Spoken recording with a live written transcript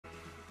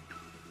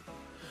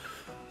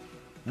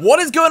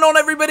What is going on,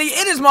 everybody?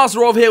 It is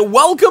Master of here.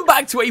 Welcome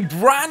back to a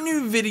brand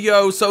new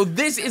video. So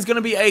this is going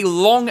to be a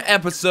long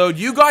episode.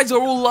 You guys are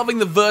all loving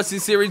the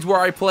Versus series where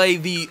I play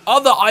the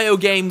other IO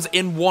games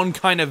in one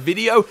kind of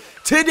video.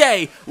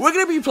 Today, we're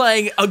going to be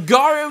playing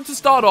Agar.io to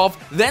start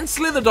off, then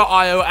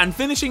slither.io, and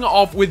finishing it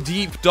off with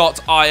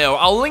deep.io.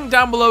 I'll link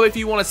down below if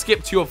you want to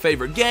skip to your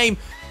favorite game.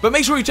 But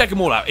make sure you check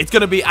them all out. It's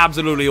going to be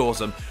absolutely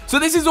awesome. So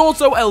this is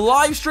also a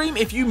live stream.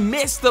 If you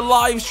missed the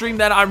live stream,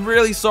 then I'm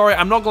really sorry.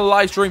 I'm not going to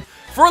live stream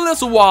for a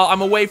little while.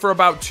 I'm away for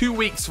about 2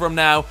 weeks from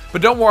now.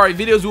 But don't worry,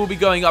 videos will be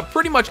going up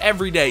pretty much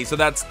every day. So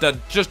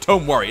just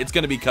don't worry. It's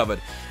going to be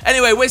covered.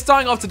 Anyway, we're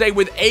starting off today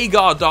with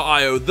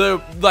Agar.io,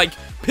 the,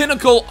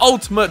 pinnacle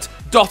ultimate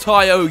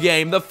 .io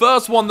game. The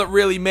first one that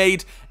really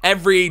made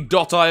every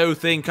 .io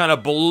thing kind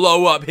of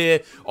blow up here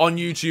on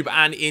YouTube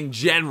and in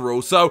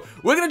general. So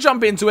we're going to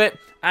jump into it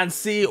and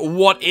see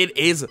what it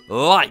is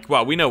like.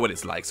 Well, we know what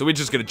it's like, so we're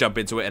just going to jump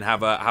into it and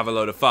have a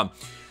load of fun.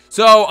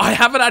 So I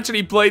haven't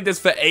actually played this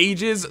for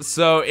ages,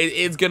 so it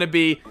is going to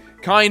be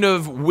kind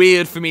of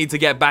weird for me to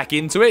get back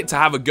into it, to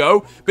have a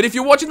go. But if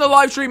you're watching the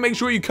live stream, make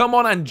sure you come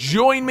on and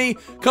join me.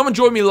 Come and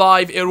join me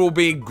live. It will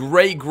be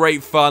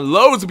great fun.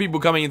 Loads of people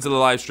coming into the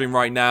live stream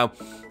right now.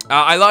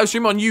 I live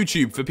stream on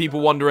YouTube for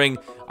people wondering.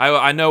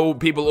 I know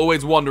people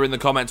always wonder in the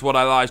comments what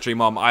I live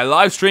stream on. I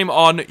live stream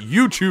on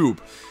YouTube.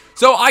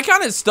 So I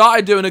kind of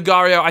started doing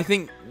Agar.io, I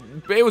think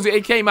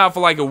it came out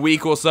for like a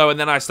week or so, and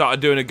then I started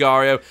doing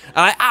Agar.io, and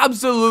I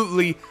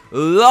absolutely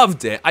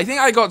loved it. I think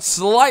I got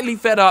slightly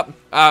fed up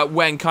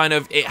when kind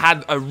of it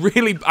had a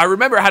really, I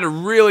remember it had a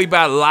really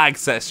bad lag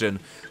session.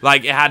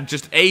 Like, it had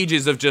just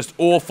ages of just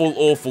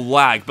awful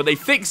lag, but they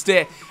fixed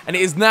it, and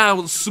it is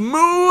now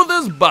smooth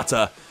as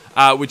butter,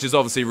 which is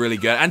obviously really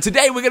good. And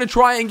today we're going to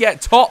try and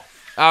get top.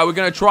 We're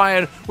going to try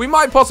and, we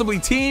might possibly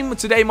team.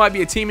 Today might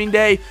be a teaming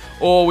day,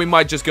 or we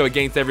might just go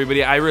against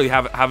everybody. I really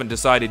haven't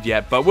decided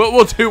yet, but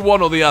we'll do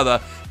one or the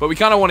other. But we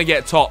kind of want to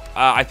get top.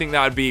 I think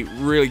that would be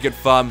really good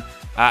fun,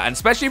 and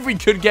especially if we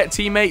could get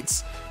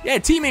teammates. Yeah,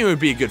 teaming would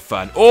be good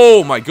fun.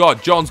 Oh my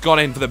god, John's gone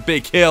in for the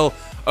big kill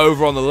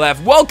over on the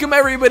left. Welcome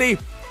everybody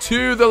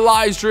to the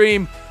live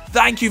stream.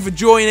 Thank you for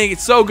joining.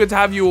 It's so good to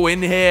have you all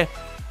in here.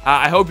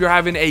 I hope you're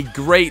having a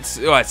great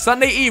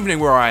Sunday evening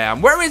where I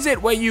am. Where is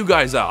it where you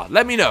guys are?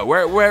 Let me know.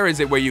 Where is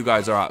it where you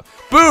guys are at?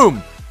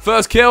 Boom!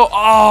 First kill.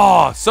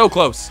 Oh, so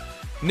close.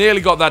 Nearly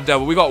got that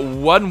double. We got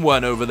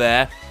 1-1 over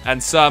there.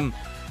 And some,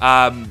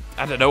 I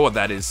don't know what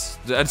that is.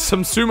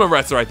 Some sumo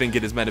wrestler, I think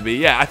it is meant to be.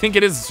 Yeah, I think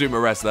it is a sumo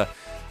wrestler.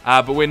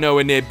 But we're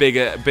nowhere near big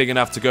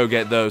enough to go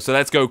get those. So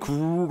let's go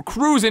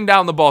cruising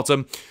down the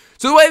bottom.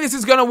 So the way this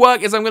is going to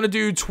work is I'm going to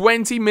do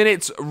 20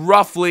 minutes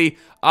roughly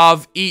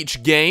of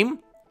each game.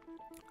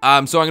 So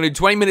I'm going to do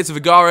 20 minutes of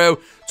Agar.io,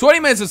 20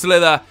 minutes of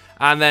Slither,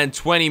 and then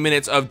 20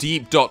 minutes of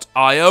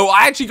deep.io.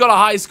 I actually got a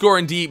high score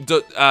in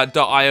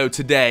deep.io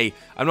today.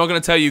 I'm not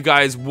going to tell you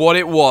guys what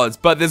it was,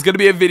 but there's going to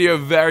be a video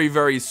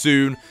very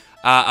soon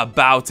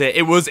about it.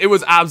 It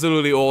was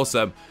absolutely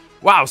awesome.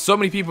 Wow, so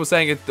many people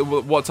saying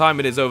what time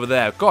it is over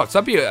there. God,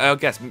 some people, I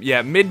guess,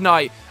 yeah,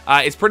 midnight.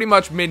 It's pretty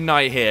much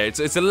midnight here.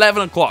 It's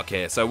 11 o'clock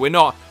here, so we're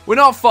not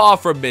far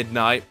from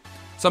midnight.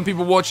 Some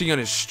people watching in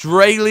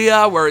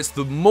Australia where it's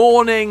the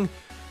morning.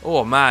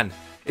 Oh man,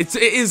 it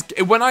is,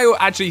 when I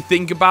actually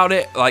think about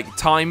it, like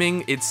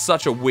timing, it's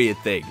such a weird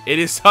thing. It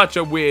is such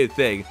a weird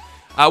thing.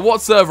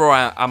 What server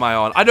am I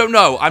on? I don't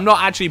know. I'm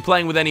not actually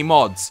playing with any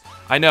mods.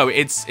 I know,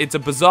 it's a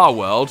bizarre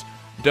world.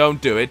 Don't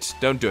do it.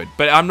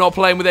 But I'm not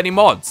playing with any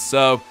mods,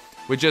 so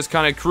we're just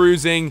kind of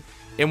cruising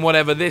in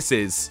whatever this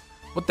is.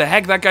 What the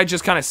heck? That guy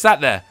just kind of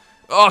sat there.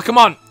 Oh, come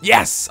on.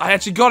 Yes, I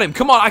actually got him.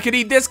 Come on, I can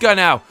eat this guy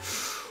now.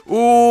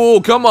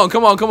 Ooh, come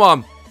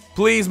on.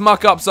 Please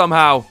muck up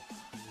somehow.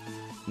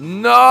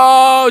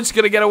 No, just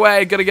gotta get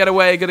away.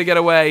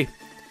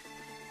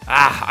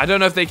 Ah, I don't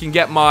know if they can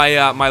get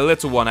my my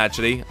little one,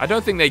 actually. I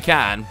don't think they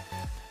can.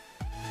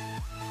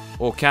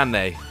 Or can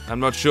they?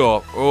 I'm not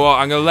sure. Oh,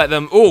 I'm gonna let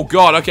them. Oh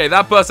god, okay,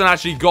 that person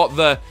actually got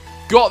the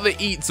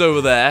eats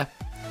over there.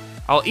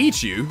 I'll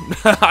eat you.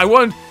 I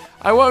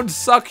won't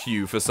suck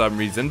you for some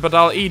reason, but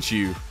I'll eat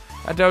you.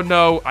 I don't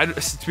know.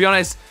 To be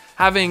honest,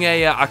 having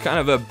a kind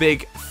of a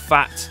big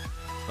fat.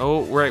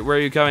 Oh, where are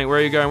you going? Where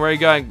are you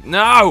going?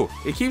 No!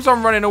 It keeps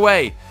on running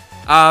away.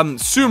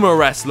 Sumo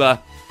wrestler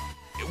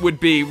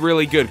would be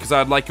really good because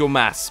I'd like your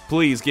mass.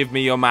 Please give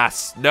me your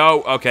mass.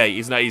 No, okay,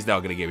 he's not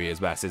going to give you his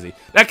mass, is he?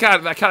 That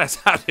kind of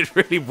sounded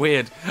really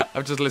weird.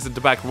 I've just listened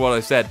to back from what I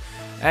said.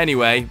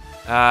 Anyway,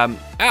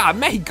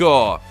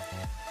 Mexico.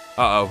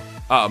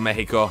 Uh-oh,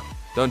 Mexico.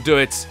 Don't do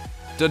it.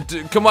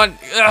 Come on.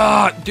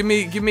 Give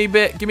me a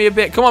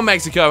bit. Come on,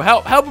 Mexico.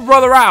 Help a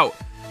brother out.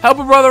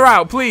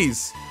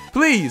 Please.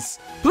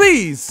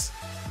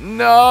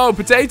 No,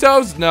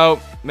 potatoes? No,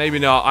 maybe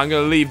not. I'm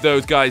gonna leave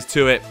those guys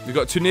to it. We've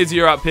got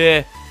Tunisia up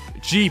here.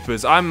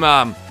 Jeepers, I'm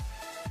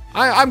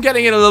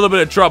getting in a little bit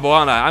of trouble,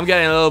 aren't I?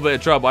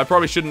 I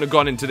probably shouldn't have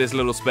gone into this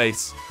little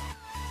space.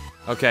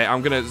 Okay,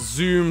 I'm gonna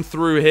zoom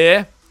through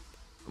here.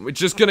 We're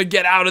just gonna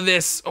get out of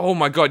this. Oh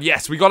my god,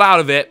 yes, we got out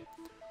of it.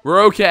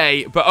 We're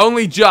okay, but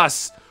only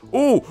just.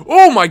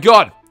 Oh my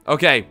god.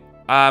 Okay,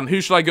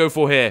 who should I go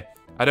for here?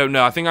 I don't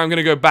know. I think I'm going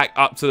to go back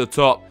up to the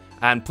top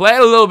and play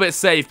it a little bit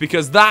safe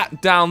because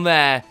that down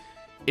there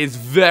is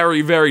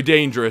very, very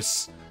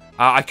dangerous.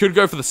 I could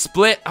go for the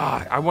split.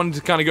 I wanted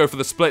to kind of go for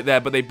the split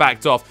there, but they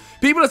backed off.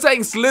 People are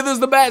saying Slither's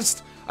the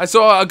best. I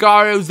saw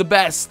Agario's the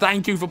best.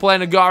 Thank you for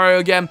playing Agario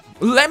again.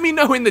 Let me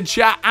know in the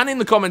chat and in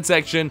the comment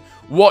section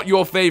what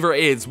your favorite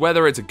is,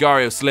 whether it's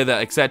Agario, Slither,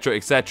 etc.,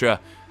 etc.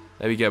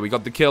 There we go. We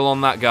got the kill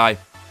on that guy.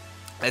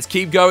 Let's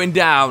keep going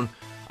down.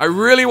 I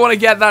really want to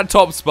get that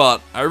top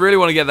spot. I really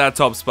want to get that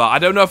top spot. I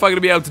don't know if I'm going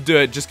to be able to do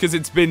it just because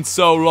it's been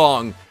so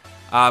long.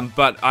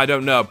 But I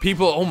don't know.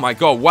 People, oh my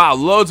god, wow.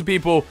 Loads of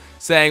people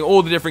saying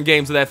all the different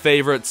games are their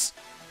favorites.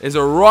 It's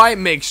a right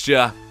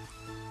mixture.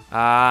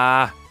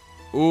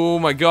 Oh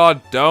my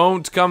god,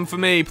 don't come for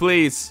me,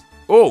 please.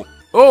 Oh,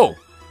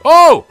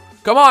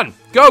 come on.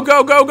 Go,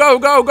 go, go, go,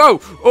 go, go.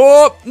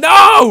 Oh,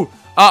 no.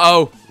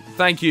 Uh-oh.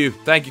 Thank you.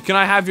 Thank you. Can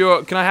I have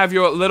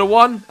your little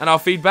one and I'll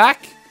feed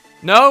back?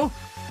 No?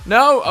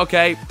 No?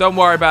 Okay, don't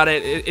worry about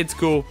it. It's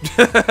cool.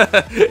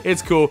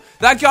 It's cool.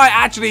 That guy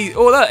actually...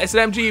 Oh, look, it's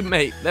an MG,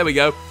 mate. There we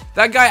go.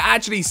 That guy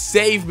actually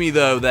saved me,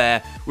 though, there,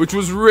 which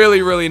was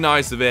really, really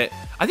nice of it.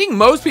 I think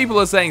most people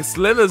are saying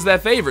Slither's their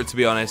favorite, to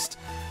be honest,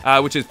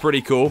 which is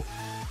pretty cool.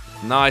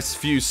 Nice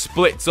few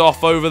splits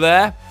off over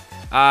there.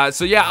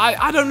 So, yeah,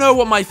 I don't know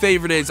what my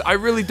favorite is. I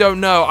really don't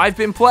know. I've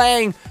been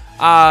playing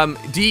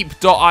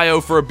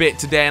deep.io for a bit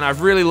today, and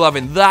I've really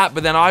loving that,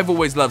 but then I've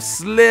always loved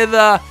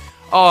Slither.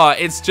 Oh,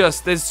 it's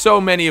just, there's so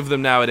many of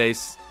them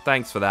nowadays.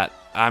 Thanks for that.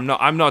 I'm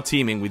not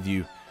teaming with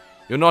you.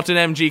 You're not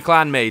an MG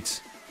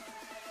clanmate.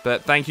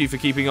 But thank you for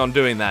keeping on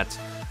doing that.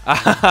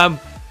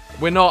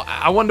 We're not,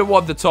 I wonder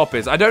what the top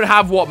is. I don't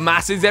have what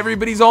masses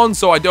everybody's on,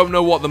 so I don't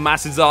know what the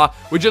masses are.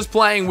 We're just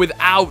playing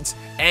without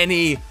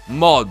any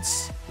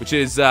mods, which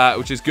is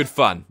good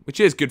fun. Which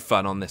is good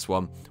fun on this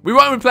one. We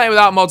won't be playing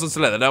without mods on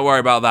Slither, don't worry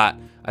about that.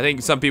 I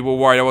think some people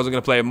were worried I wasn't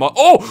going to play a mod.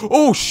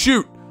 Oh,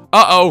 shoot.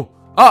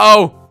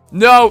 Uh-oh.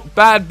 No,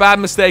 bad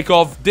mistake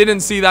of. Didn't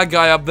see that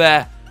guy up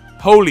there.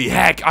 Holy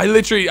heck,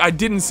 I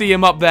didn't see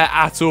him up there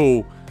at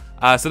all.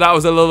 So that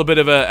was a little bit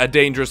of a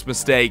dangerous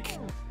mistake.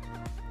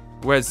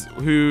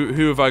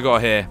 Who have I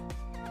got here?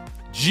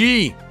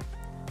 G.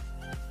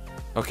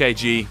 Okay,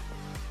 G.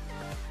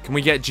 Can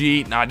we get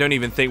G? No, I don't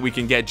even think we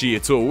can get G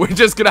at all. We're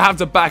just gonna have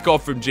to back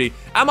off from G.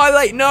 Am I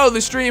late? No,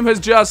 the stream has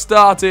just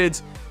started.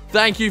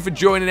 Thank you for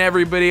joining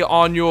everybody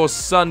on your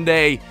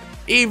Sunday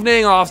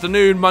evening,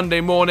 afternoon,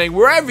 Monday morning,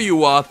 wherever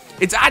you are.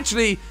 It's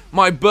actually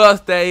my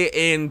birthday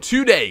in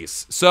 2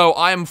 days. So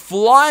I am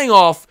flying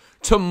off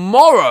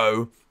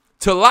tomorrow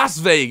to Las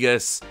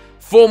Vegas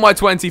for my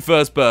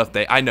 21st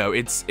birthday. I know,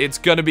 it's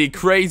gonna be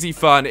crazy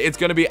fun. It's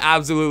gonna be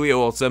absolutely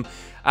awesome.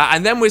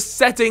 And then we're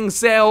setting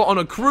sail on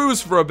a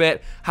cruise for a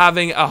bit,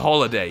 having a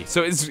holiday.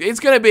 So it's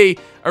gonna be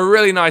a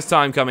really nice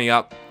time coming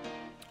up.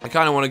 I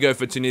kind of want to go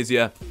for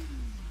Tunisia.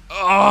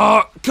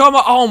 Oh, come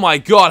on. Oh my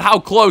god, how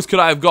close could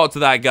I have got to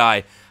that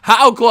guy?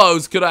 How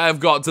close could I have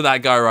got to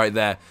that guy right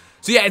there?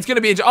 So yeah, it's going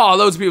to be... Oh,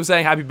 loads of people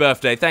saying happy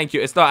birthday. Thank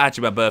you. It's not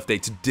actually my birthday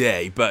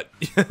today, but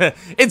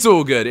it's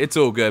all good. It's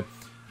all good.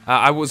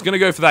 I was going to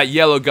go for that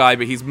yellow guy,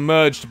 but he's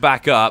merged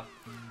back up.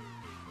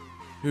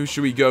 Who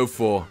should we go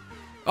for?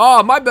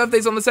 Oh, my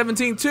birthday's on the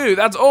 17th too.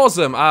 That's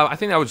awesome. I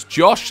think that was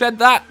Josh said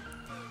that.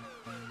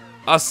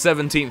 Us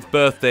 17th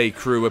birthday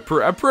crew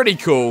are pretty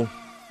cool.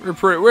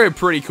 We're a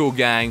pretty cool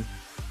gang.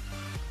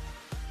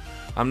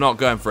 I'm not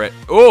going for it.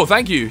 Oh,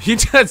 thank you. He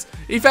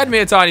fed me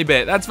a tiny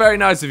bit. That's very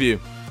nice of you.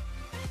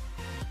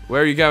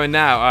 Where are you going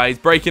now? He's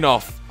breaking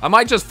off. I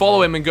might just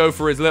follow him and go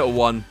for his little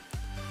one.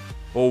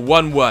 Or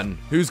 1-1.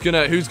 Who's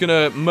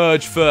gonna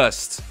merge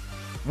first?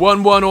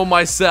 1-1 or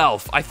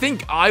myself? I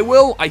think I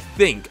will. I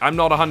think. I'm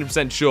not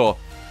 100% sure.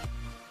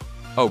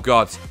 Oh,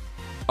 God.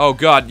 Oh,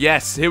 God.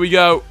 Yes. Here we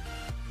go.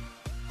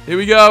 Here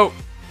we go.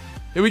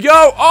 Here we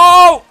go.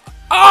 Oh!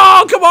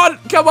 Oh, come on.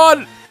 Come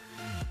on.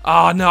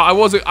 Oh, no. I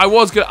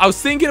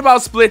was thinking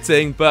about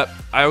splitting, but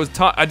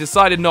I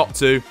decided not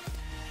to.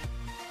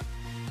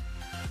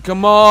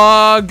 Come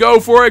on. Go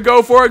for it.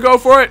 Go for it. Go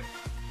for it.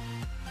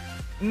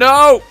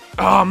 No.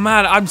 Oh,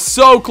 man. I'm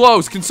so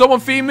close. Can someone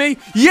feed me?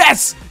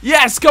 Yes.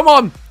 Yes. Come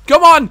on.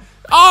 Come on.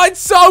 Oh, it's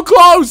so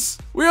close.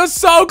 We are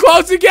so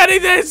close to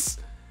getting this.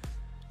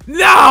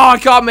 No, I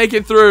can't make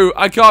it through.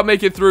 I can't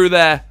make it through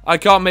there. I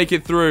can't make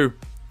it through.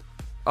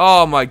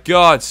 Oh, my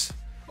God.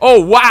 Oh,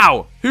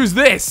 wow. Who's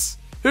this?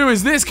 Who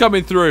is this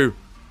coming through?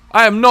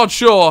 I am not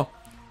sure.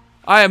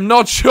 I am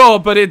not sure,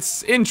 but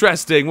it's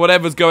interesting,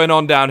 whatever's going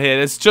on down here.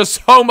 There's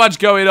just so much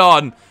going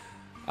on.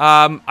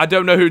 I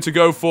don't know who to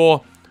go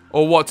for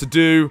or what to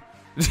do.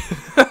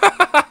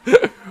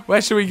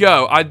 Where should we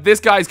go? This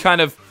guy's kind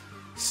of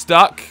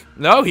stuck.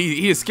 No,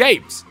 he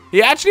escaped.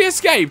 He actually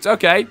escaped.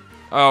 Okay.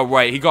 Oh,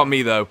 wait. He got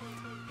me, though.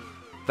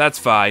 That's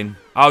fine.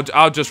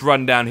 I'll just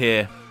run down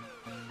here.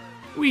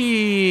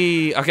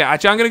 Whee! Okay,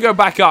 actually, I'm going to go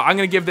back up. I'm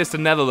going to give this to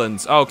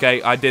Netherlands.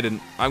 Okay, I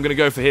didn't. I'm going to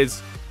go for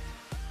his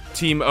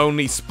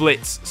team-only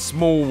splits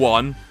small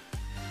one.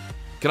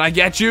 Can I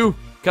get you?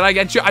 Can I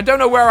get you? I don't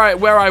know where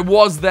I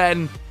was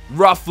then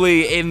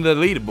roughly in the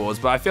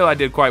leaderboards, but I feel I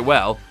did quite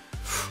well.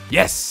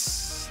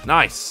 Yes!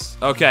 Nice.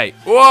 Okay.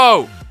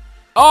 Whoa!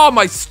 Oh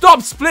my,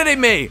 stop splitting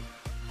me!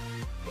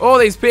 All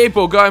these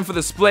people going for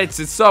the splits,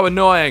 it's so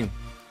annoying.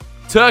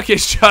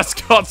 Turkish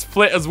just got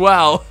split as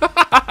well.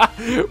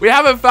 We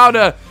haven't found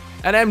an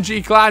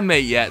MG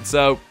clanmate yet,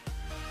 so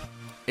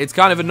it's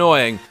kind of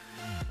annoying.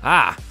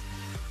 Ah.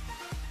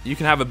 You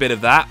can have a bit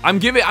of that. I'm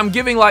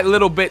giving like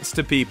little bits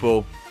to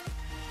people.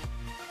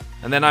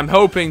 And then I'm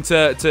hoping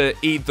to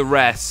eat the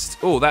rest.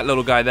 Oh, that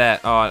little guy there.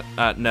 Oh,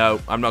 no,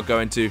 I'm not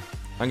going to.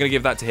 I'm going to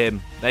give that to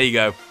him. There you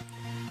go.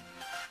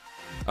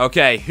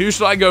 Okay, who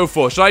should I go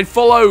for? Should I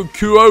follow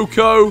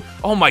Kuoko?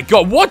 Oh my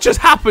god, what just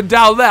happened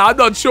down there? I'm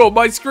not sure.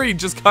 My screen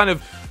just kind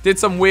of did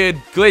some weird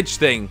glitch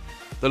thing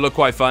that looked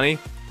quite funny.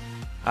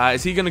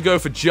 Is he going to go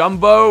for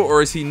Jumbo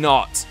or is he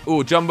not?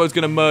 Oh, Jumbo's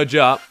going to merge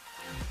up.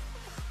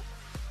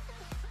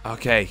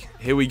 Okay,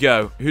 here we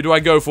go. Who do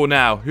I go for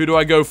now? Who do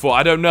I go for?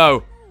 I don't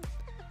know.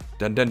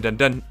 Dun, dun, dun,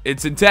 dun.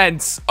 It's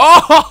intense.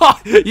 Oh,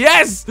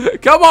 yes!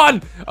 Come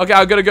on! Okay,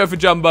 I'm gonna go for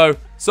Jumbo.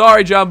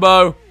 Sorry,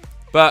 Jumbo.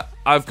 But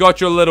I've got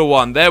your little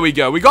one. There we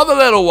go. We got the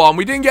little one.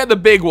 We didn't get the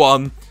big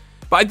one.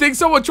 But I think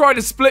someone tried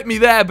to split me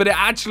there, but it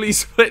actually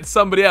split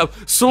somebody else.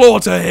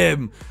 Slaughter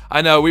him!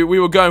 I know, we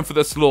were going for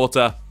the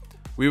slaughter.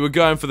 We were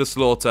going for the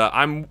slaughter.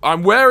 I'm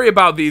wary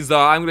about these,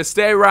 though. I'm gonna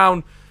stay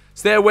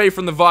away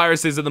from the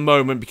viruses at the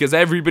moment because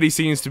everybody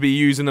seems to be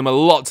using them a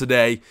lot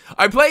today.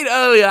 I played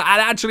earlier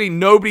and actually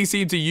nobody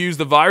seemed to use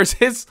the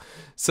viruses.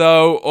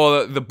 So,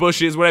 or the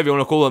bushes, whatever you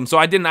want to call them. So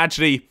I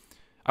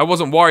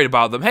wasn't worried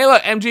about them. Hey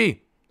look,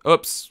 MG.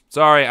 Oops,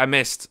 sorry, I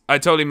missed. I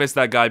totally missed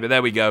that guy, but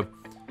there we go.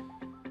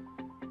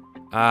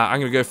 I'm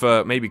going to go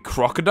for maybe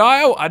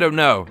Crocodile? I don't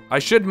know. I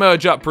should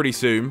merge up pretty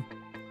soon.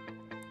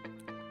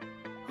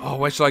 Oh,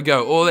 where should I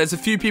go? Oh, there's a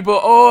few people.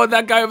 Oh,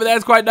 that guy over there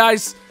is quite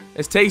nice.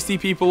 There's tasty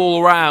people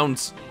all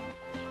around.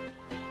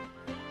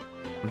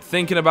 I'm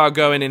thinking about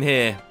going in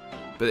here,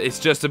 but it's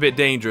just a bit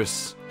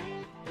dangerous.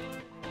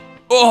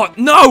 Oh,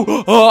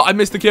 no! Oh, I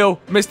missed the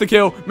kill. Missed the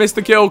kill. Missed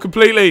the kill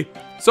completely.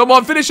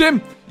 Someone finish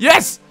him.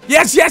 Yes!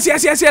 Yes, yes,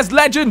 yes, yes, yes.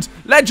 Legend.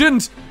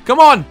 Legend. Come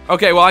on.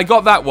 Okay, well, I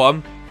got that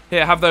one.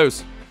 Here, have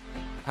those.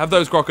 Have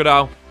those,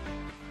 Crocodile.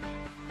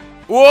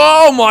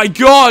 Oh, my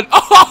God.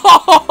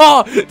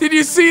 Oh, did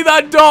you see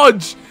that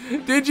dodge?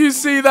 Did you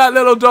see that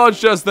little dodge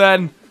just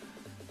then?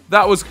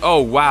 That was...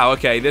 Oh, wow.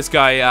 Okay, this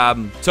guy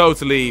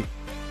totally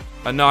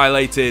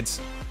annihilated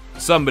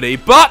somebody.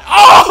 But...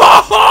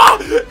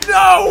 Oh!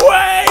 No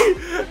way!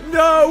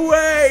 No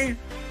way!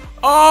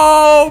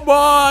 Oh,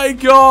 my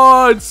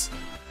God!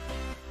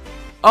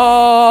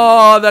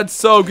 Oh, that's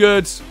so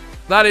good.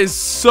 That is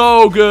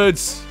so good.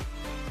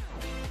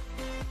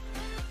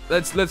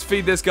 Let's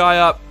feed this guy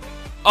up.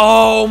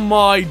 Oh,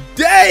 my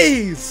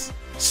days!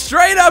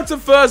 Straight up to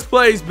first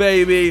place,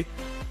 baby.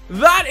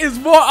 That is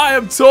what I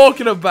am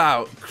talking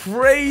about.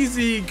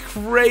 Crazy,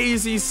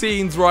 crazy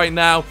scenes right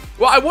now.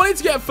 Well, I wanted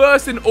to get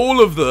first in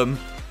all of them.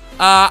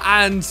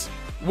 And,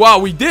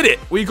 well, we did it.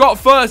 We got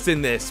first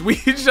in this. We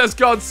just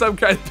got some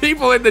kind of...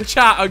 People in the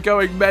chat are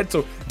going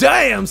mental.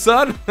 Damn,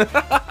 son.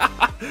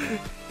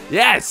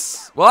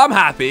 Yes. Well, I'm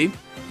happy.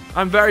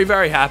 I'm very,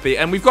 very happy.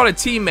 And we've got a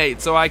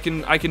teammate, so I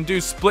can do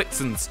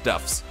splits and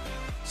stuffs.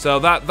 So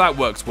that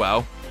works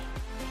well.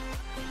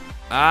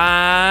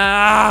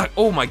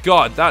 Oh my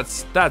God,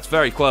 that's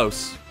very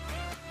close.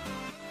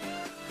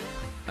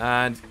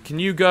 And can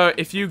you go,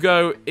 if you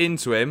go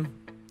into him,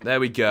 there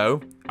we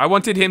go. I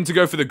wanted him to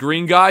go for the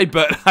green guy,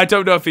 but I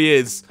don't know if he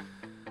is.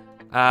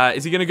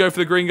 Is he gonna go for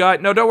the green guy?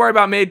 No, don't worry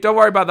about me. Don't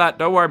worry about that.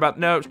 Don't worry about,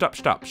 no, stop.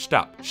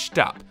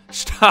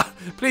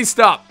 Please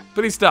stop.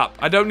 Please stop.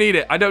 I don't need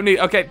it. I don't need,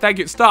 okay, thank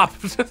you. Stop.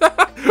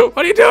 What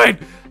are you doing?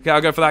 Okay,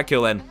 I'll go for that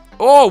kill then.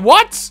 Oh,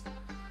 what?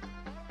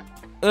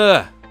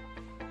 Ugh.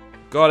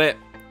 Got it.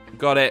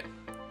 Got it.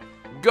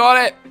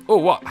 Got it. Oh,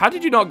 what? How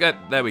did you not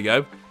get... There we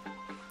go.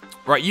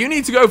 Right, you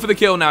need to go for the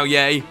kill now,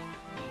 yay.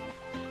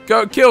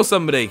 Go kill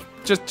somebody.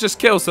 Just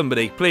kill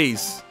somebody,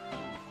 please.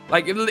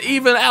 Like,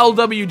 even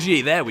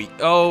LWG. There we...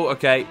 Oh,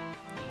 okay.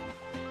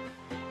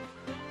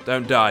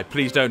 Don't die.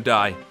 Please don't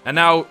die. And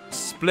now,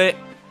 split.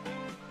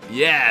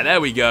 Yeah, there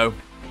we go.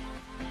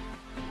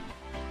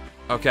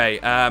 Okay,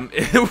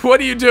 what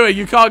are you doing?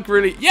 You can't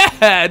really...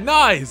 Yeah,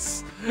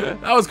 nice.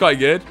 That was quite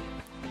good.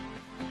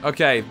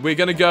 Okay, we're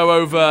gonna go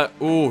over...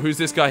 Ooh, who's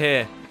this guy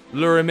here?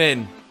 Lure him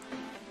in.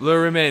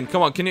 Lure him in.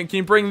 Come on, can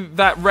you bring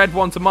that red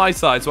one to my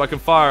side so I can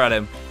fire at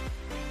him?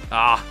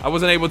 Ah, I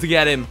wasn't able to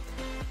get him.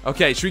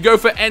 Okay, should we go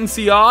for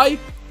NCI?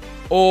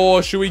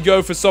 Or should we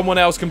go for someone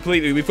else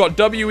completely? We've got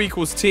W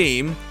equals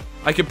team.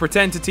 I can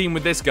pretend to team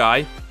with this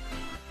guy.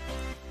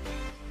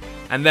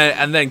 And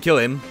then kill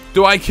him.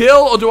 Do I kill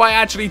or do I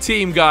actually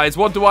team, guys?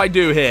 What do I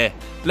do here?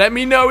 Let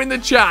me know in the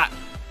chat.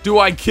 Do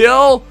I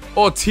kill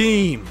or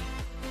team?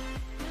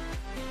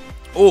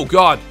 Oh,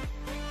 God.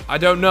 I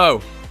don't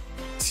know.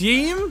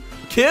 Team?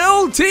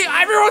 Kill? Team?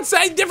 Everyone's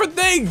saying different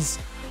things.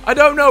 I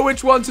don't know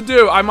which one to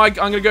do. I'm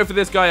going to go for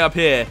this guy up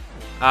here.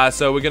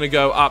 So we're going to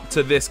go up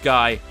to this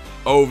guy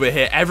over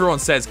here. Everyone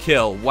says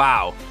kill.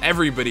 Wow.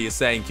 Everybody is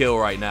saying kill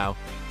right now.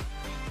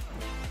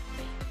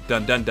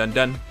 Dun, dun, dun,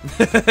 dun.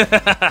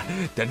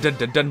 Dun, dun,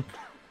 dun, dun.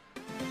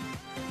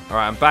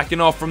 Alright, I'm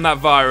backing off from that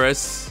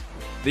virus.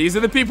 These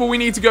are the people we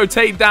need to go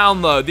take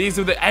down, though. These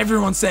are the...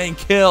 Everyone's saying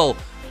kill.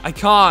 I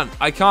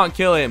can't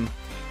kill him.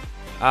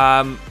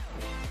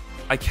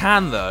 I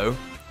can, though.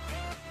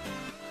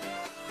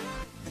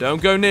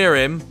 Don't go near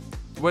him.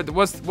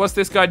 What's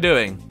this guy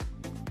doing?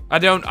 I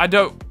don't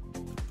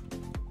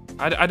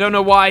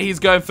know why he's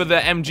going for the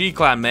MG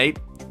clan, mate.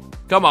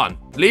 Come on,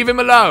 leave him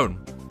alone.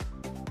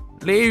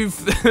 Leave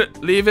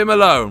him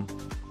alone.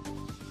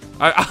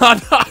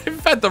 I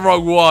fed the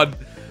wrong one.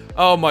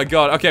 Oh my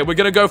god. Okay, we're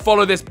gonna go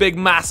follow this big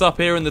mass up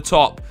here in the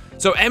top.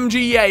 So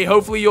MGA,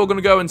 hopefully you're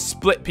gonna go and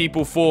split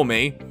people for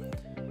me.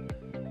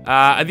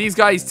 Are these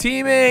guys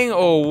teaming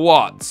or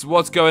what?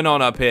 What's going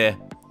on up here?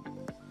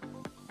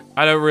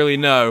 I don't really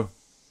know.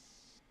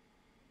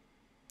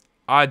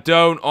 I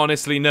don't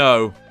honestly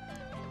know.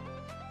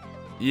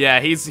 Yeah,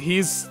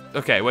 he's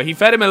okay, well, he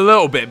fed him a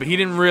little bit, but he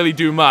didn't really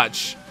do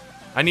much.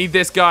 I need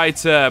this guy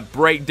to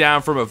break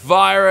down from a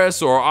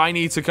virus, or I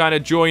need to kind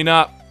of join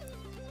up.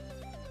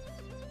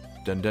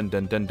 Dun dun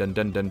dun dun dun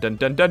dun dun dun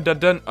dun dun dun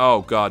dun.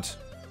 Oh god.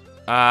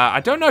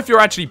 I don't know if you're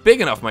actually big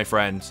enough, my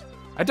friend.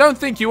 I don't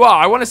think you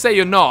are. I want to say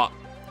you're not.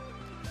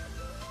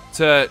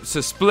 To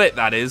split,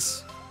 that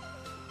is.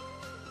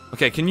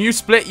 Okay, can you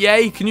split?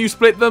 Yay, can you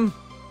split them?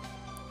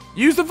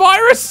 Use the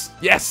virus!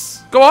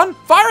 Yes! Go on,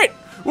 fire it!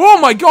 Oh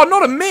my god,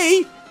 not at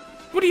me!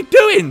 What are you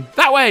doing?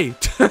 That way!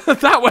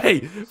 That way!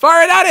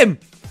 Fire it at him!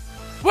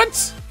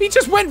 What? He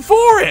just went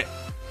for it!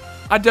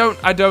 I don't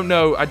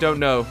know. I don't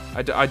know.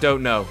 I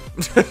don't know.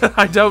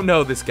 I don't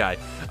know this guy.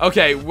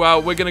 Okay,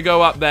 well, we're gonna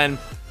go up then.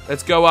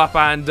 Let's go up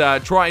and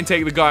try and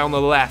take the guy on the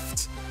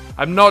left.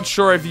 I'm not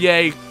sure if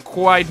Ye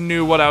quite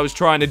knew what I was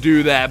trying to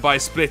do there by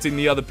splitting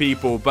the other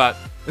people, but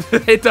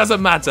it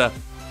doesn't matter.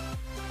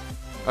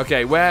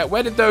 Okay, where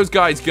did those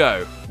guys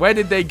go? Where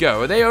did they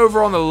go? Are they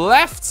over on the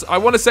left? I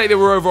want to say they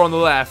were over on the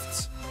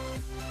left.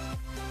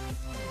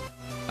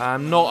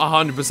 I'm not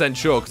 100%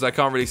 sure because I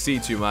can't really see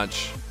too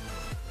much.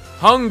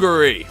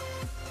 Hungary.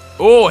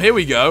 Oh, here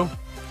we go.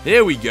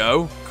 Here we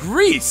go.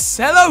 Greece.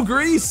 Hello,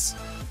 Greece.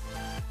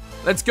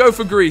 Let's go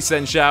for Greece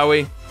then, shall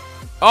we?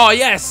 Oh,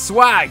 yes,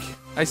 swag.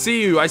 I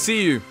see you. I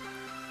see you.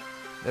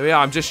 There we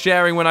are. I'm just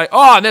sharing when I...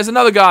 Oh, and there's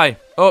another guy.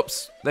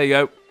 Oops. There you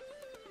go.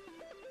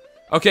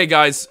 Okay,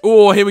 guys.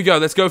 Oh, here we go.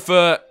 Let's go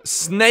for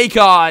Snake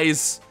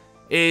Eyes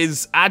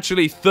is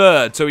actually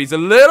third. So he's a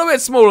little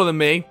bit smaller than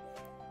me.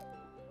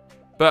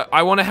 But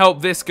I want to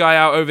help this guy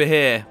out over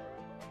here.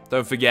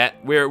 Don't forget.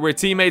 We're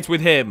teammates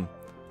with him.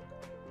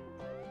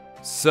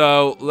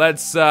 So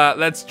let's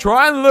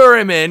try and lure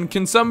him in.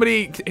 Can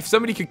somebody... If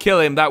somebody could kill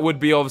him, that would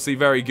be obviously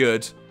very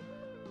good.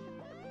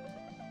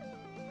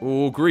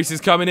 Oh, Greece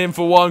is coming in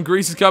for one.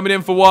 Greece is coming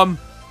in for one.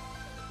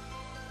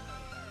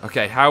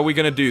 Okay, how are we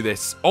going to do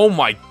this? Oh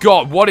my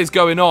god, what is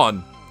going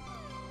on?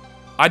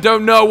 I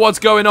don't know what's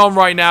going on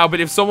right now, but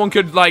if someone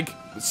could, like,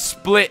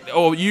 split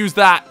or use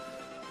that...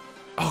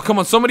 Oh, come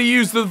on, somebody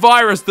use the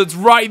virus that's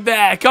right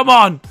there. Come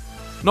on.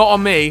 Not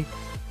on me.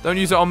 Don't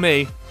use it on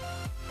me.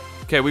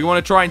 Okay, we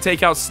want to try and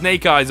take out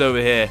Snake Eyes over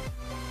here.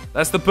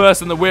 That's the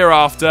person that we're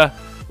after.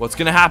 What's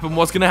going to happen?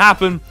 What's going to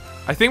happen?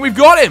 I think we've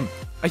got him.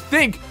 I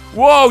think.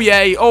 Whoa,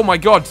 Ye. Oh my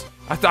god.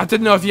 I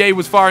didn't know if Ye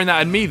was firing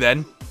that at me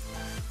then.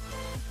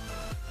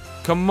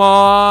 Come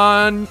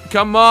on.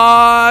 Come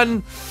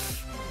on.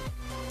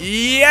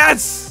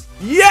 Yes.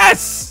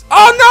 Yes.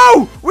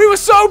 Oh, no. We were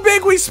so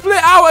big we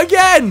split out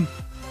again.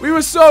 We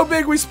were so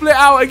big we split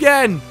out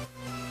again.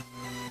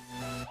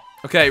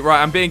 Okay,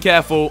 right. I'm being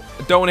careful.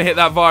 I don't want to hit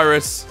that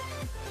virus.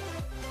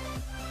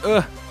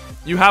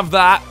 You have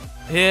that.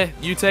 Here,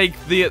 you take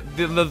the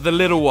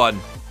little one.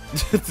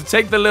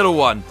 Take the little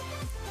one.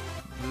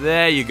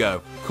 There you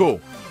go. Cool.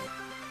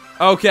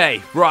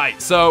 Okay, right.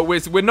 So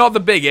we're not the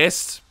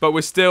biggest, but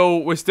we're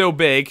still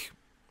big.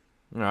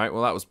 All right.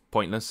 Well, that was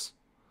pointless.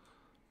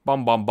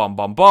 Bomb, bomb, bomb,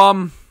 bomb,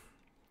 bomb.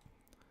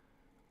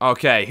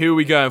 Okay, who are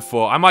we going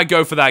for? I might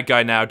go for that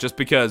guy now, just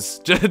because.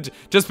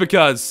 Just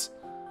because.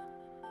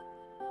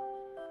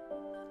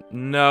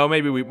 No,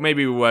 maybe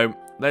we won't.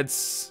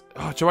 Let's.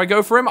 Oh, should I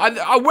go for him?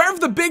 Where have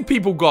the big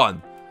people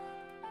gone?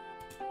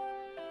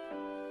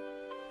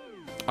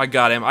 I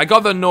got him. I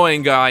got the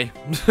annoying guy.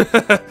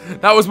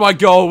 That was my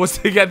goal, was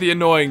to get the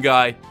annoying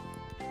guy.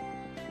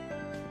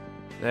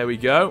 There we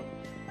go.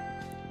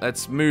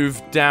 Let's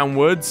move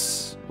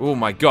downwards. Oh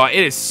my god,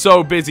 it is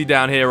so busy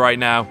down here right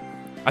now.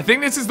 I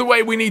think this is the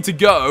way we need to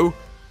go.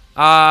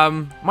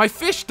 My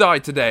fish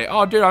died today.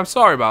 Oh, dude, I'm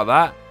sorry about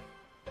that.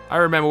 I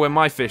remember when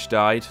my fish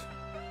died.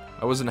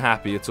 I wasn't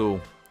happy at all.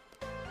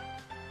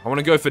 I want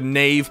to go for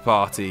Knave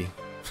Party.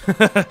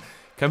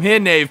 Come here,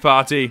 Knave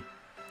Party.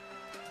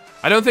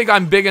 I don't think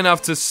I'm big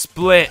enough to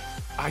split.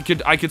 I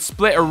could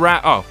split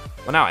around. Oh,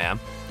 well now I am.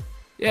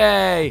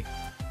 Yay!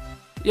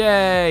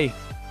 Yay!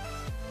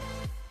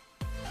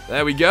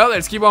 There we go.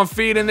 Let's keep on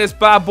feeding this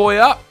bad boy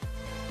up.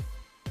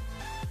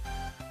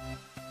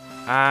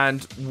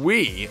 And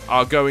we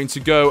are going to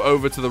go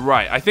over to the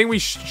right. I think we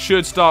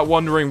should start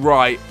wandering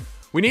right.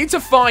 We need to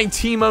find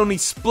team only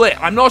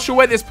split. I'm not sure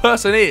where this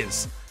person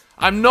is.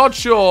 I'm not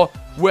sure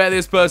where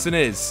this person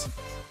is.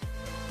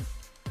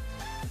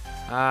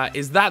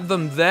 Is that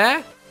them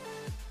there?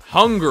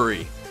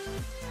 Hungary.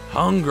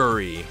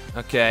 Hungary.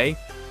 Okay.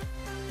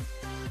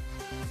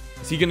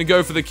 Is he going to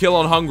go for the kill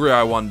on Hungary,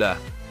 I wonder?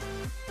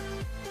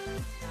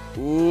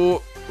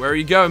 Ooh. Where are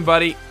you going,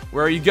 buddy?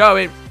 Where are you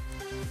going?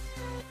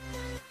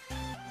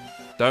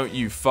 Don't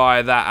you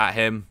fire that at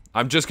him.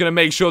 I'm just going to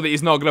make sure that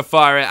he's not going to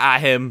fire it at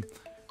him.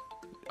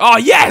 Oh,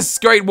 yes!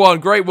 Great one.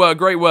 Great work.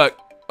 Great work.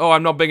 Oh,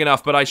 I'm not big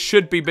enough, but I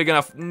should be big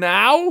enough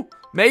now?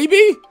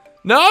 Maybe?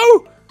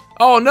 No?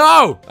 Oh,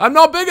 no. I'm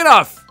not big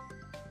enough.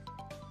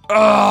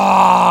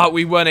 Ah,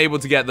 we weren't able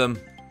to get them.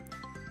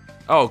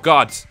 Oh,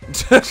 God.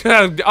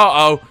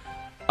 Uh-oh.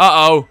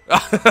 Uh-oh.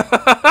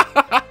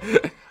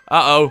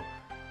 Uh-oh.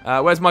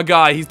 Where's my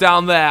guy? He's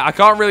down there. I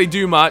can't really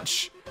do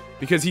much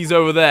because he's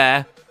over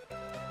there.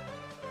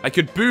 I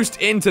could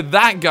boost into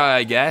that guy,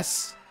 I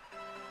guess.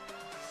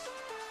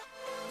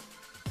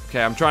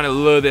 Okay, I'm trying to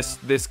lure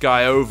this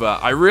guy over.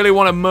 I really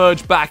want to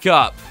merge back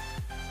up.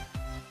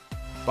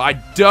 But I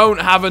don't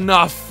have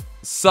enough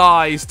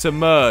size to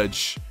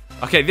merge.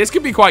 Okay, this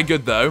could be quite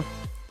good, though.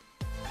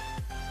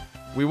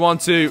 We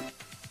want to...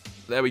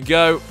 There we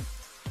go.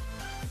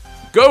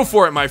 Go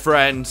for it, my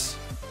friend.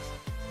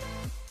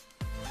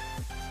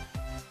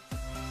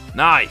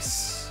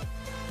 Nice.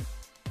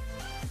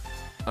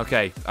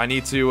 Okay, I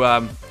need to...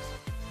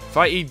 if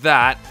I eat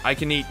that, I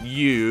can eat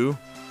you.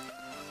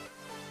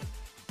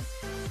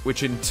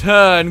 Which in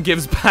turn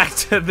gives back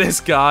to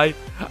this guy.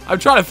 I'm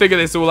trying to figure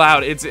this all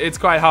out. It's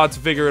quite hard to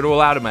figure it all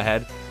out in my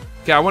head.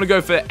 Okay, I want to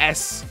go for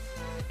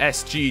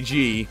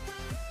SGG.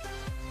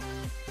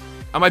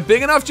 Am I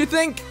big enough, do you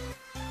think?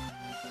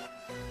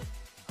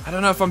 I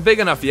don't know if I'm big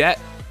enough yet.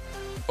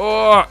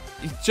 Oh,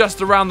 he's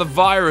just around the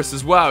virus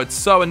as well. It's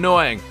so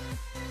annoying.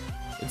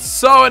 It's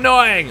so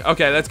annoying.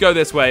 Okay, let's go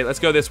this way. Let's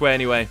go this way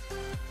anyway.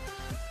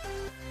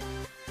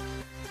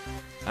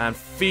 And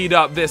feed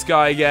up this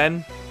guy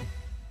again.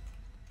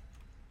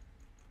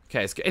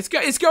 Okay,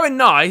 it's going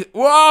nice.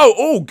 Whoa!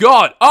 Oh,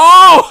 God.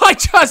 Oh,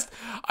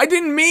 I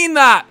didn't mean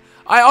that.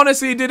 I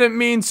honestly didn't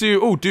mean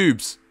to. Oh,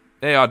 dupes.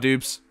 They are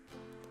dupes.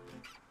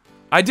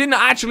 I didn't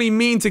actually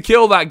mean to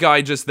kill that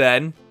guy just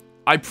then.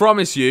 I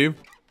promise you.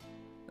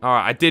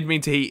 Alright, I did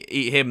mean to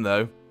eat him,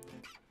 though.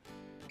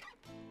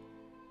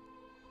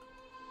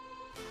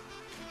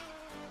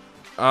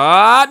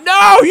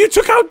 No! You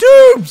took out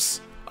dupes!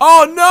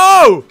 Oh,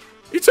 no!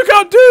 You took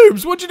out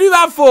dupes! What'd you do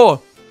that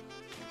for?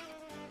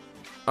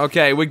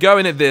 Okay, we're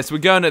going at this. We're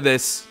going at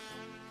this.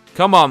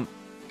 Come on.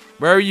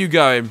 Where are you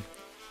going?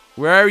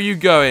 Where are you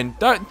going?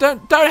 Don't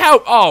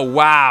help. Oh,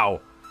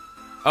 wow.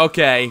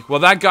 Okay. Well,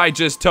 that guy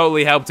just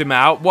totally helped him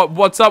out.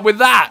 What's up with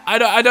that?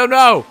 I don't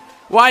know.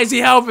 Why is he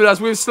helping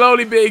us? We're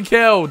slowly being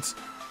killed.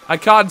 I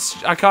can't.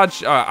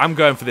 I'm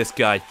going for this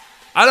guy.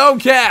 I don't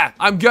care.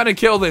 I'm gonna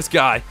kill this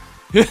guy.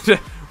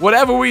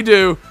 Whatever we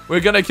do,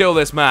 we're gonna kill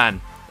this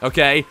man.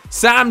 Okay?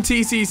 Sam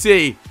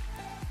TCC.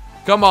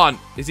 Come on.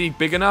 Is he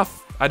big enough?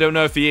 I don't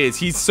know if he is.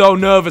 He's so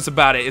nervous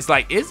about it. It's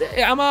like, is it?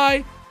 Am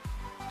I?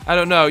 I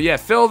don't know. Yeah,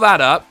 fill that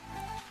up.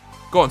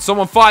 Go on,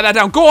 someone fire that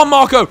down. Go on,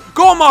 Marco.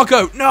 Go on,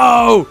 Marco.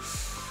 No.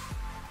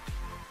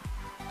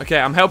 Okay,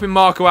 I'm helping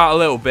Marco out a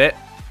little bit.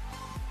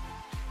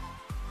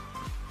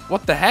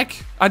 What the heck?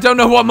 I don't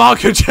know what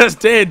Marco just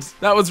did.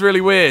 That was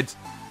really weird.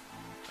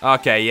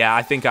 Okay, yeah,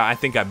 I think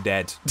I'm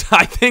dead.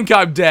 I think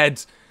I'm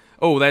dead.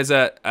 Oh, there's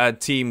a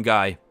team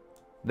guy.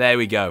 There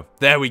we go.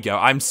 There we go.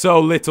 I'm so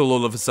little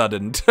all of a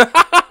sudden.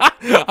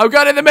 I'm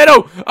going in the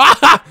middle.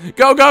 Ah!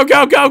 Go, go,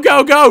 go, go,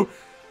 go, go.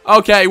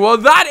 Okay, well,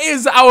 that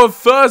is our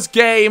first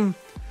game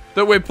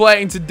that we're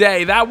playing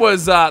today. That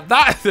was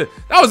that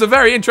was a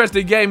very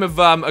interesting game of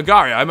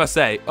Agario, I must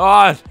say.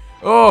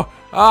 Oh,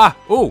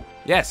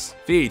 yes,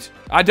 feed.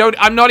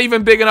 I'm not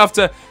even big enough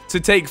to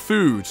take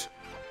food.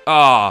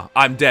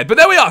 I'm dead. But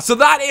there we are. So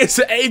that is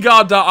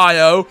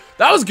agar.io.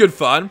 That was good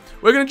fun.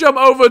 We're going to jump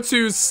over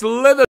to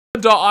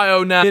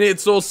slither.io now.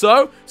 Minutes or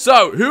so.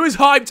 So, who is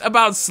hyped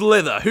about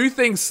Slither? Who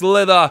thinks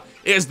Slither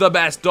is the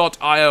best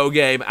 .io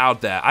game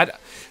out there?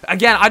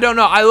 Again, I don't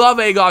know. I love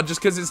Agar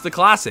just because it's the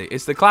classic.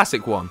 It's the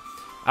classic one.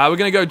 We're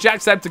going to go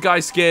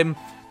Jacksepticeye skin.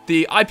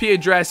 The IP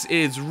address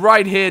is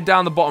right here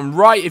down the bottom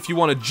right if you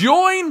want to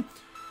join.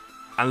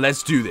 And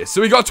let's do this.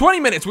 So we got 20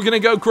 minutes. We're going to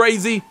go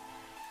crazy.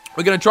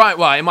 We're going to try it.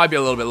 Well, it might be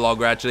a little bit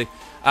longer, actually.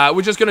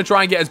 We're just going to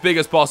try and get as big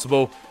as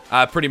possible,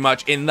 pretty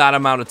much in that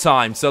amount of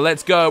time. So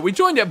let's go. We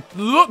joined it.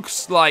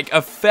 Looks like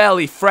a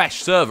fairly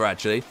fresh server,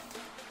 actually.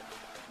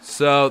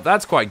 So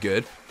that's quite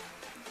good.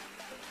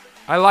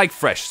 I like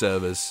fresh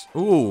servers.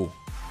 Ooh.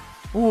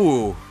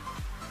 Ooh.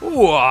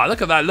 Ooh,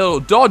 look at that little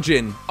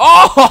dodging.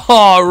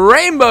 Oh,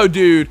 Rainbow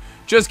Dude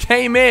just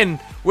came in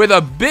with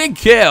a big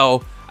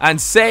kill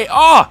and say,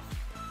 oh,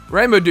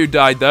 Rainbow Dude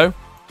died, though.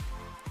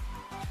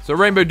 So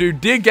Rainbow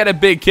Dude did get a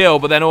big kill,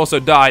 but then also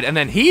died. And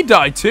then he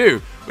died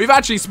too. We've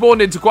actually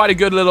spawned into quite a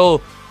good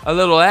little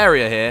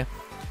area here.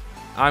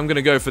 I'm going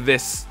to go for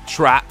this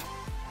trap.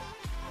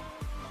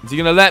 Is he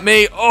going to let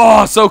me?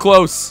 Oh, so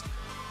close.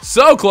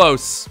 So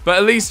close. But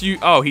at least you...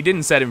 Oh, he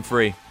didn't set him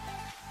free.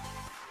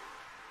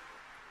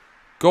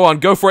 Go on,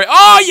 go for it.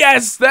 Oh,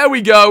 yes! There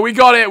we go. We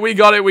got it, we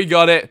got it, we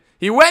got it.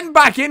 He went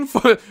back in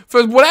for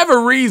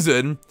whatever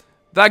reason.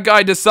 That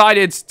guy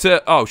decided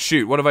to... Oh,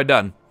 shoot. What have I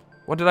done?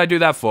 What did I do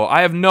that for?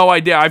 I have no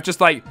idea. I've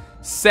just, like,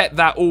 set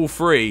that all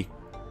free.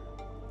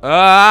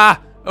 Oh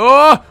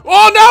no!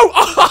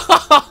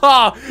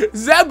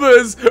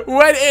 Zebras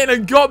went in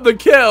and got the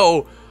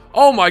kill.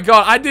 Oh my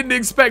god, I didn't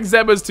expect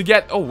Zebras to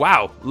get... Oh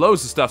wow,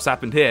 loads of stuff's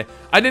happened here.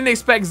 I didn't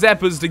expect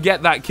Zebras to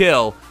get that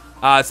kill.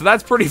 So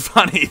that's pretty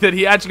funny that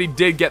he actually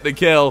did get the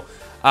kill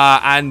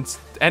and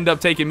end up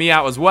taking me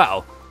out as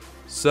well.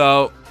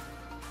 So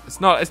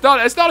it's not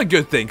a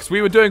good thing because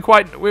we were doing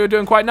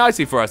quite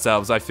nicely for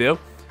ourselves, I feel.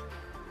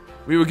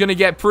 We were gonna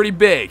get pretty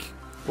big.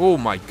 Oh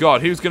my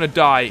god, who's gonna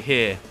die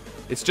here?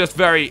 It's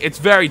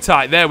very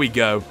tight. There we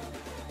go.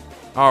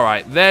 All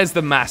right, there's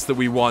the mass that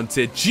we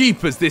wanted.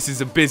 Jeepers, this is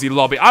a busy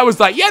lobby. I was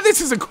like, yeah,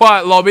 this is a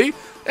quiet lobby.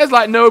 There's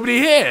like nobody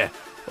here.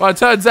 Well, it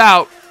turns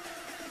out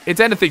it's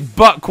anything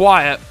but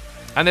quiet.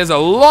 And there's a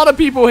lot of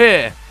people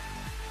here.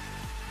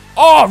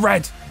 Oh,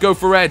 red. Go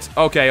for red.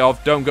 Okay,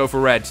 don't go for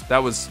red.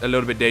 That was a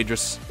little bit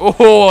dangerous.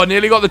 Oh,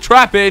 nearly got the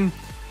trap in.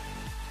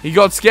 He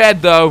got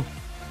scared, though.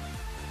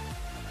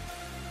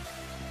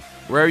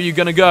 Where are you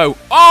going to go?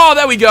 Oh,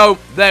 there we go.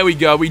 There we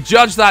go. We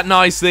judged that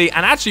nicely.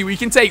 And actually, we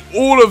can take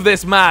all of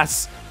this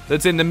mass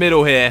that's in the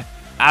middle here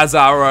as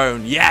our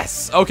own.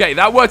 Yes. Okay,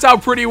 that worked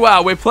out pretty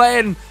well. We're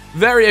playing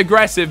very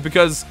aggressive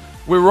because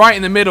we're right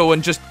in the middle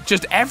and just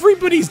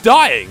everybody's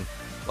dying.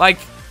 Like,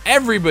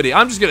 everybody.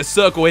 I'm just going to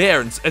circle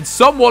here and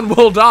someone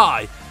will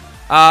die.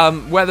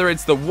 Whether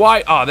it's the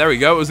white... Oh, there we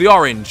go. It was the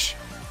orange.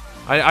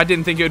 I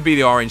didn't think it would be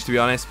the orange, to be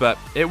honest, but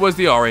it was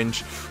the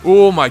orange.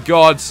 Oh, my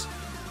God.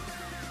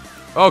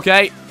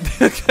 Okay.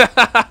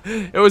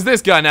 It was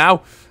this guy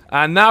now.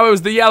 And now it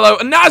was the yellow.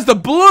 And now it's the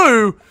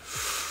blue.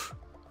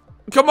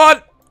 Come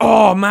on.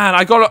 Oh, man.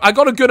 I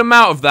got a good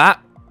amount of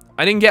that.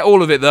 I didn't get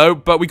all of it, though.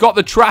 But we got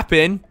the trap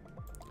in.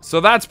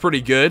 So that's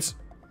pretty good.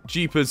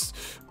 Jeepers.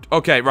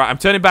 Okay, right. I'm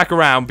turning back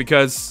around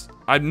because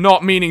I'm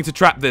not meaning to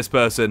trap this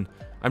person.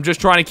 I'm just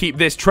trying to keep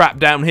this trap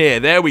down here.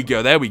 There we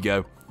go. There we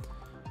go.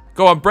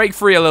 Go on. Break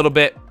free a little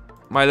bit,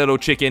 my little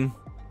chicken.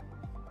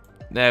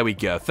 There we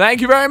go.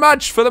 Thank you very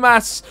much for the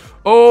mass.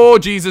 Oh,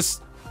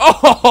 Jesus.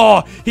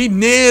 Oh, he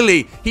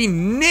nearly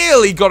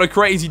got a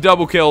crazy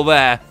double kill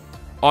there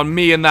on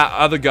me and that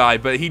other guy,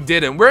 but he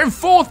didn't. We're in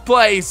 4th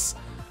place.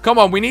 Come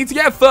on, we need to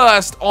get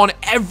first on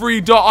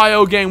every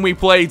 .io game we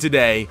play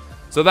today.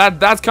 So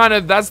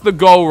that's the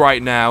goal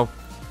right now.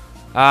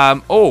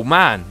 Oh,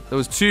 man. There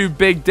was 2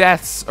 big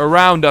deaths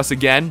around us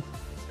again.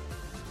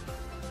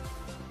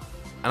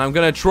 And I'm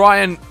going to try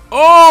and...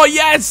 Oh,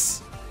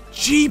 yes!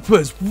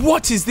 Jeepers,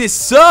 what is this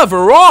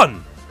server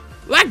on?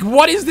 Like,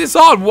 what is this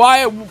on?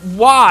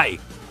 Why?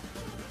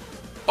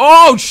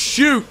 Oh,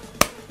 shoot.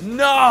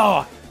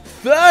 No.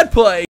 3rd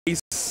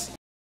place.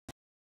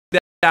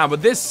 Down,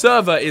 but this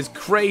server is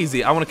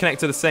crazy. I want to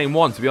connect to the same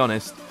one, to be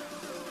honest.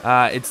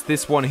 It's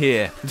this one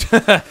here.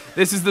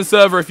 This is the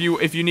server if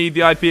you need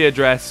the IP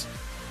address.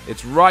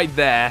 It's right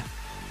there.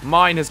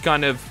 Mine has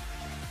kind of...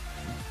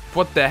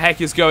 What the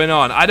heck is going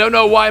on? I don't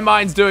know why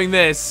mine's doing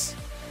this.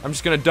 I'm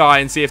just going to die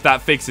and see if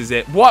that fixes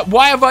it. What?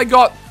 Why have I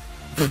got...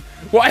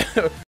 Why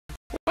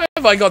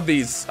have I got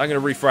these? I'm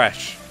going to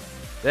refresh.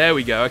 There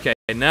we go. Okay,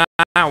 now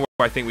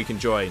I think we can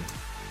join.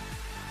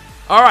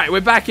 Alright,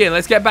 we're back in.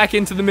 Let's get back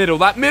into the middle.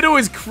 That middle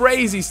is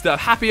crazy stuff.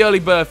 Happy early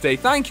birthday.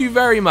 Thank you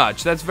very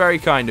much. That's very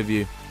kind of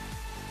you.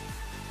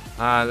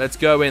 Let's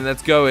go in.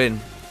 Let's go in.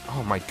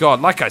 Oh my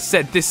god. Like I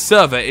said, this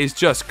server is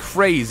just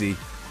crazy.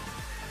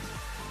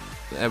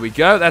 There we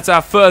go. That's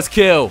our first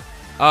kill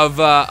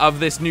of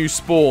this new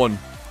spawn.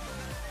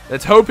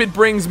 Let's hope it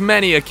brings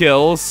many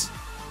kills.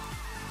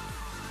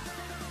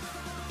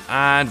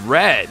 And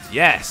red.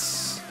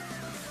 Yes.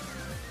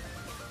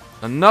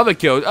 Another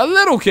kill. A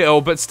little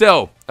kill, but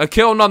still. A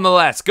kill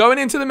nonetheless. Going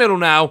into the middle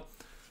now.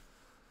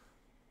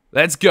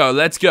 Let's go.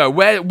 Let's go.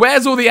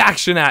 Where's all the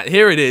action at?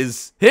 Here it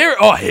is. Here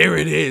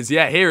it is.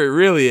 Yeah, here it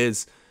really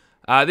is.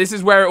 This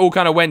is where it all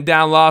kind of went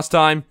down last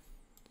time.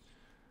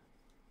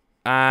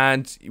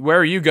 And where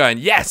are you going?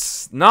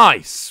 Yes!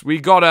 Nice! We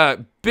got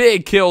a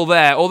big kill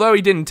there. Although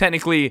he didn't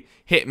technically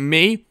hit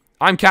me,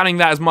 I'm counting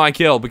that as my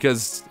kill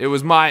because it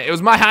was my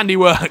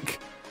handiwork.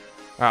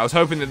 Alright, I was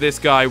hoping that this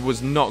guy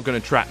was not going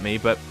to trap me,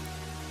 but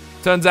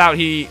turns out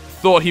he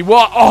thought he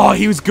was. Oh,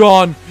 he was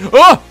gone.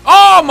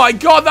 Oh my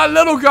god, that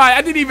little guy.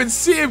 I didn't even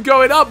see him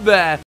going up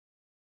there.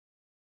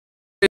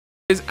 It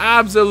is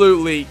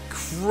absolutely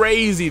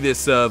crazy, this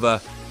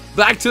server.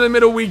 Back to the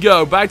middle we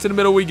go. Back to the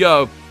middle we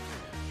go.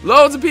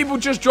 Loads of people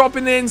just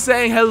dropping in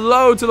saying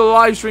hello to the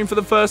live stream for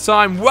the first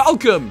time.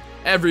 Welcome,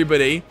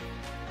 everybody.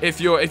 If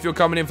you're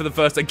coming in for the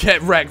first time,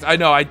 get wrecked. I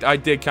know, I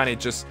did kind of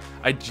just,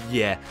 I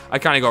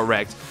kind of got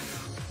wrecked.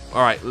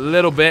 All right,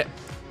 little bit.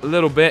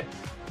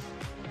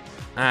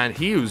 And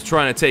he was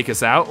trying to take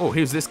us out. Oh,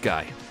 here's this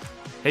guy.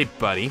 Hey,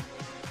 buddy.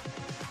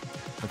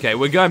 Okay,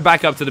 we're going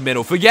back up to the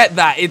middle. Forget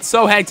that. It's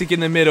so hectic in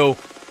the middle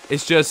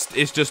It's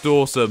just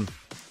awesome.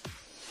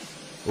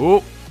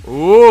 Oh,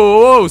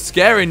 oh,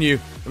 scaring you.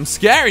 I'm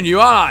scaring you,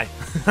 aren't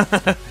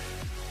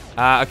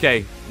I?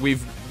 Okay,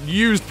 we've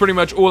used pretty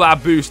much all our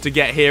boost to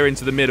get here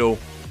into the middle.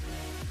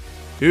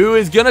 Who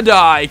is gonna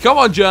die? Come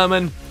on,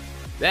 German.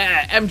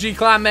 There, MG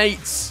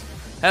clanmates.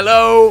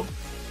 Hello.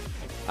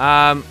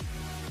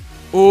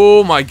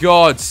 Oh my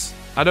God.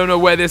 I don't know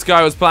where this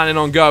guy was planning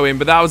on going,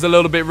 but that was a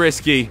little bit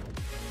risky.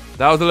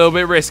 That was a little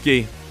bit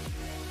risky.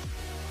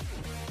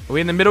 Are we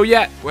in the middle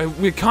yet?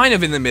 We're kind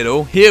of in the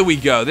middle. Here we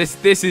go. This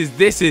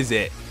is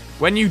it.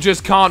 When you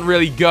just can't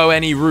really go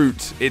any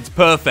route, it's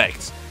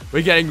perfect.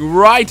 We're getting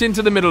right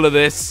into the middle of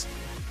this.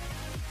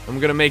 And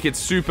we're gonna make it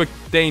super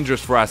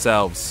dangerous for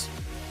ourselves.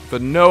 For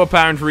no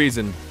apparent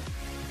reason.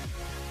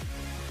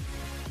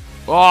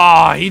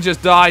 Oh, he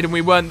just died and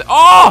we weren't...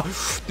 Oh!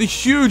 The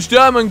huge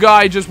German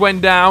guy just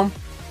went down.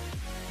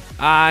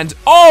 And...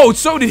 Oh,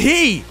 so did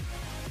he!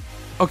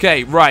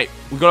 Okay, right.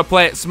 We've got to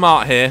play it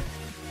smart here.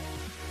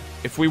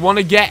 If we want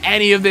to get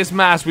any of this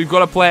mass, we've got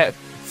to play it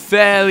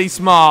fairly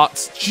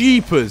smart.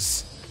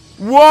 Jeepers.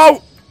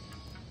 Whoa!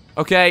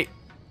 Okay.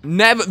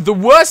 Never... The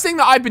worst thing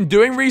that I've been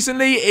doing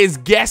recently is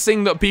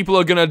guessing that people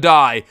are going to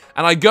die.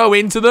 And I go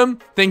into them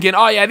thinking,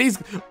 oh yeah,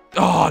 these...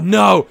 Oh,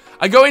 no.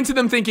 I go into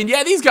them thinking,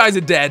 yeah, these guys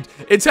are dead.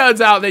 It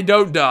turns out they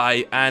don't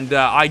die, and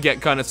I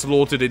get kind of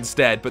slaughtered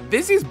instead. But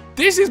this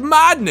is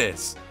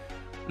madness.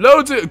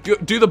 Loads of...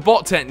 Do the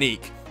bot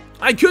technique.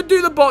 I could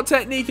do the bot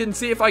technique and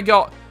see if I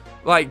got,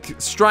 like,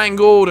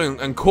 strangled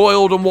and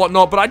coiled and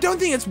whatnot, but I don't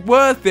think it's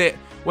worth it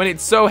when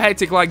it's so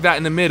hectic like that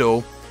in the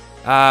middle.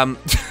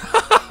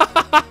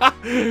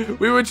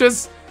 We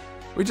just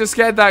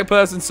scared that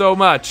person so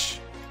much.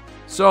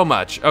 So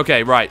much.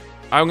 Okay, right.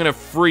 I'm gonna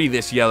free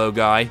this yellow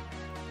guy.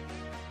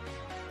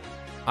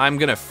 I'm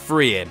gonna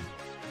free him.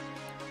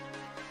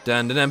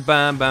 Dun dun dun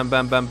bam bam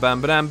bam bam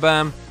bam bam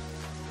bam.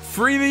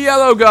 Free the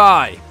yellow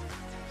guy.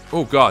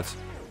 Oh God.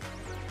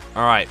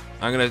 All right,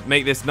 I'm gonna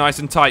make this nice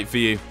and tight for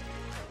you.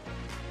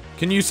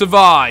 Can you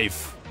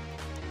survive?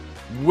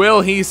 Will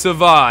he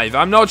survive?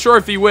 I'm not sure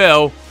if he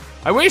will.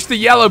 I wish the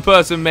yellow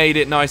person made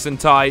it nice and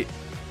tight.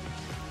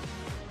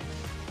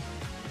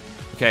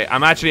 Okay,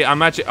 I'm actually. Oh,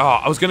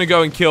 I was gonna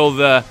go and kill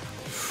the.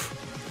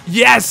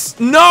 Yes!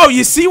 No!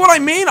 You see what I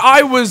mean?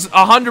 I was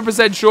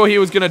 100% sure he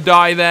was going to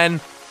die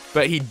then,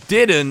 but he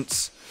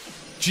didn't.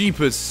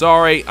 Jeepers,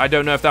 sorry. I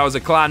don't know if that was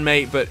a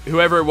clanmate, but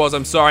whoever it was,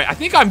 I'm sorry. I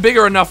think I'm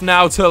bigger enough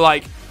now to,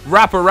 like,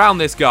 wrap around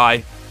this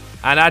guy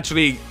and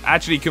actually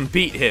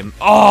compete him.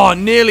 Oh,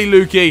 nearly,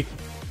 Lukey.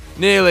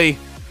 Nearly.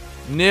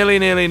 Nearly,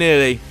 nearly,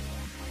 nearly.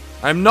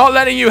 I'm not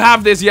letting you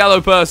have this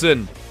yellow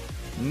person.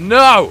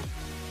 No!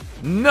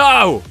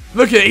 No!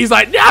 Look at it. He's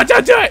like, no,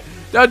 don't do it!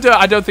 Don't do it.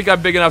 I don't think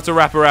I'm big enough to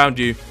wrap around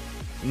you.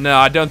 No,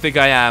 I don't think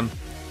I am.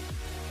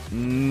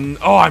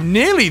 Oh, I'm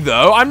nearly,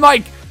 though. I'm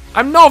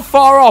not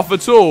far off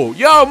at all.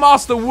 Yo,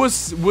 Master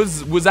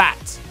was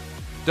at.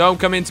 Don't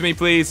come into me,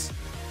 please.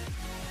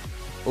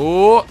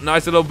 Oh,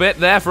 nice little bit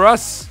there for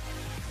us.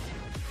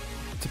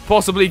 To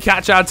possibly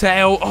catch our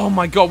tail. Oh,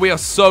 my God. We are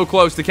so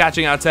close to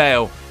catching our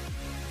tail.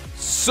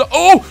 So,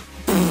 oh!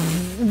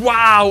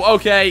 Wow.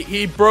 Okay,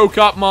 he broke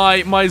up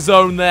my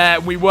zone there.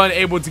 We weren't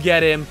able to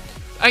get him.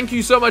 Thank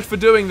you so much for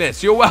doing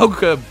this. You're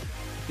welcome.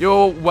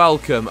 You're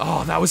welcome.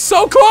 Oh, that was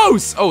so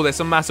close. Oh, there's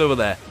some mass over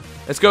there.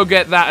 Let's go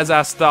get that as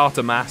our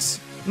starter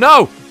mass.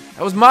 No,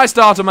 that was my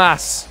starter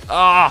mass.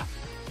 Ah.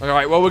 All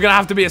right, well, we're going to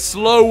have to be a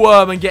slow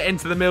worm and get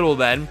into the middle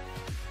then.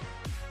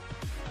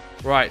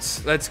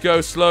 Right, let's go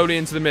slowly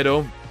into the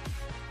middle.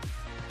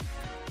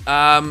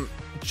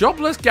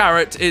 Jobless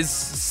Garrett is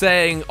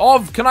saying,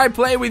 can I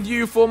play with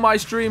you for my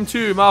stream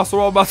too, Master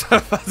Robot?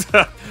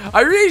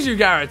 I read you,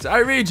 Garrett. I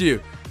read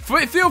you.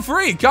 Feel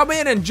free, come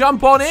in and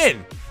jump on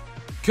in.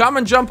 Come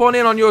and jump on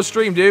in on your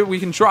stream, dude. We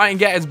can try and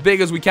get as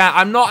big as we can.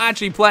 I'm not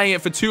actually playing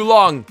it for too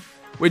long.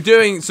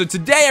 So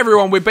today,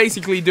 everyone, we're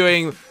basically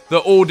doing the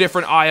all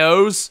different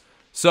IOs.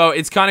 So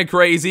it's kind of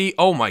crazy.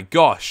 Oh my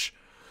gosh.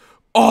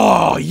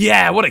 Oh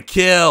yeah, what a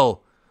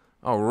kill.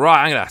 All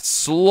right, I'm gonna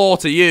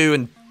slaughter you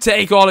and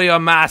take all of your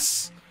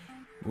mass.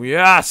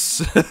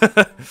 Yes.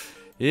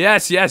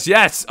 Yes, yes,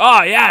 yes.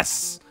 Oh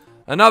yes.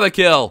 Another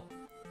kill.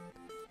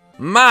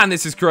 Man,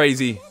 this is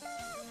crazy.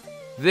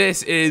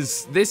 This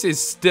is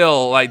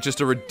still, like,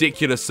 just a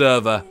ridiculous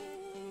server.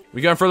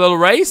 We going for a little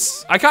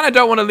race? I kind of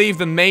don't want to leave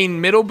the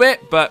main middle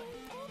bit, but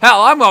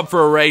hell, I'm up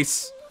for a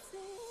race.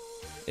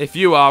 If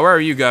you are, where are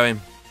you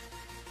going?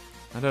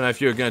 I don't know if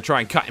you're going to try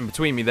and cut in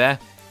between me there.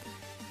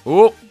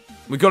 Oh,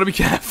 we got to be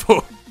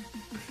careful.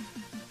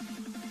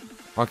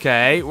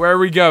 Okay, where are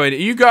we going?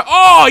 You go.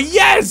 Oh,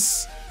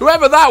 yes!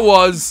 Whoever that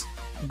was,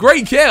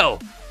 great kill.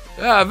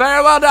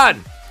 Very well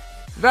done.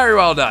 Very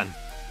well done.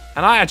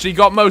 And I actually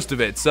got most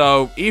of it,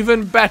 so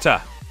even better.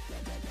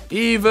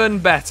 Even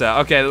better.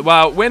 Okay,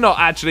 well, we're not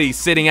actually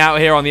sitting out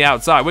here on the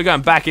outside. We're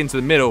going back into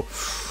the middle.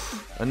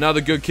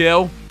 Another good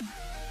kill.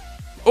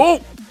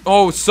 Oh!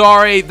 Oh,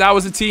 sorry. That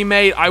was a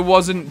teammate. I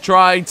wasn't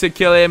trying to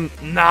kill him.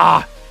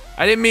 Nah.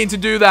 I didn't mean to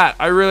do that.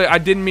 I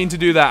didn't mean to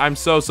do that. I'm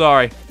so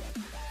sorry.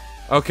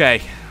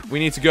 Okay. We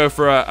need to go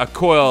for a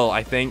coil,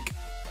 I think.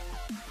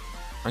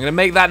 I'm going to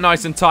make that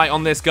nice and tight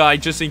on this guy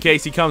just in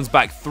case he comes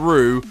back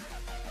through.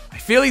 I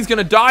feel he's going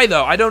to die,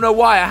 though. I don't know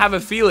why. I have a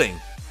feeling.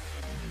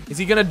 Is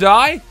he going to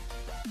die?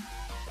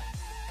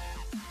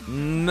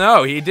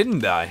 No, he didn't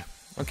die.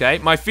 Okay,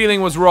 my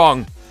feeling was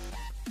wrong.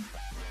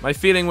 My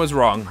feeling was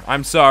wrong.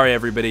 I'm sorry,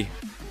 everybody.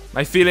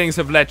 My feelings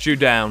have let you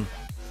down.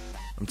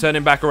 I'm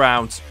turning back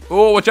around.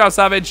 Oh, watch out,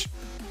 Savage.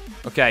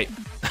 Okay.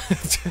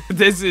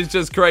 This is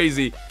just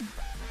crazy.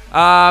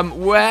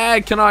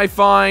 Where can I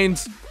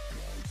find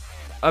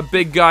a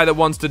big guy that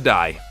wants to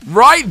die?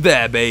 Right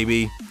there,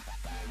 baby.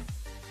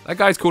 That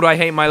guy's called I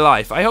Hate My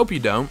Life. I hope you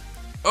don't.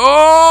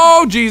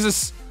 Oh,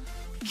 Jesus.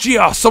 Gee,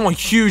 oh, someone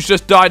huge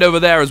just died over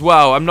there as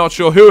well. I'm not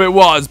sure who it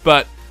was,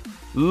 but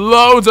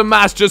loads of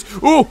mass just...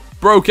 Ooh,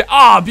 broke it.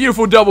 Ah,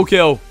 beautiful double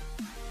kill.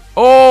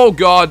 Oh,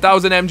 God, that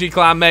was an MG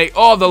clan, mate.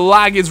 Oh, the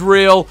lag is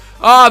real.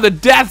 Ah, the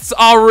deaths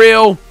are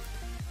real.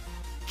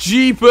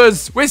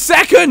 Jeepers. We're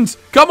second.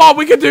 Come on,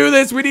 we can do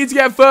this. We need to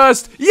get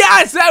first.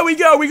 Yes, there we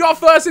go. We got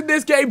first in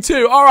this game,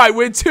 too. All right,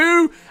 we're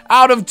 2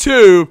 out of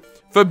 2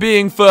 for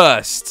being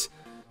first.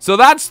 So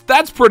that's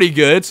pretty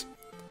good.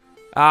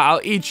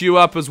 I'll eat you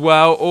up as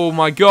well. Oh,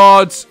 my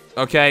God.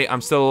 Okay, I'm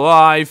still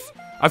alive.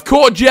 I've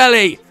caught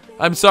Jelly.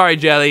 I'm sorry,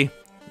 Jelly.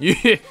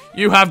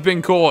 You have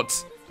been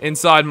caught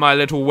inside my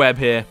little web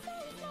here.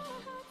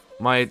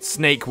 My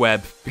snake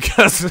web.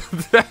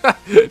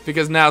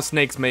 Because now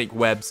snakes make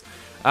webs.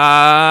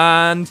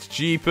 And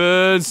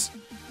jeepers.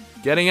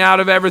 Getting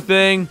out of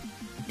everything.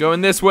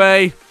 Going this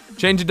way.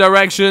 Changing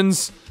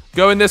directions.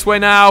 Going this way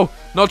now.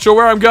 Not sure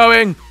where I'm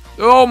going.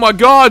 Oh, my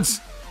God.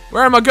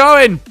 Where am I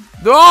going?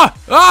 No.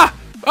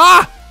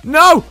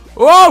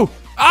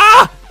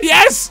 Oh,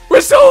 yes,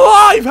 we're still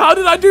alive. How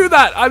did I do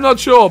that? I'm not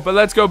sure, but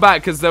let's go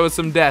back because there were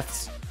some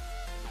deaths.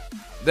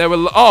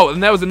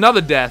 And there was another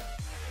death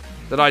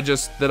that I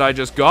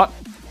just got.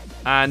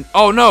 And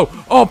oh no.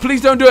 Oh,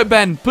 please don't do it,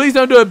 Ben. Please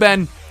don't do it,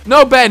 Ben.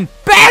 No, Ben.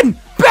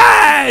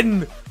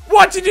 Ben!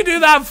 What did you do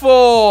that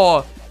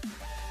for?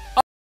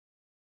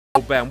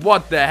 Oh, Ben,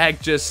 what the heck?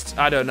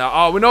 I don't know.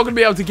 Oh, we're not going to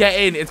be able to get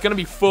in. It's going to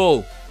be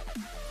full.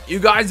 You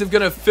guys are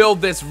going to fill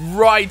this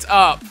right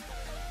up.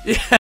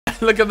 Yeah,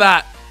 look at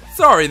that.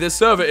 Sorry, this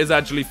server is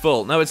actually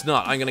full. No, it's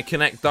not. I'm going to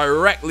connect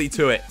directly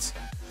to it.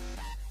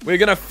 We're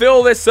going to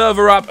fill this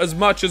server up as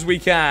much as we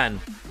can.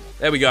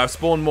 There we go. I've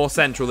spawned more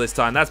central this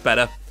time. That's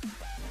better.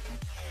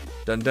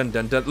 Dun, dun,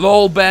 dun, dun.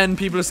 Lol, Ben.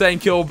 People are saying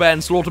kill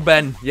Ben. Slaughter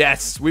Ben.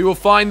 Yes, we will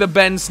find the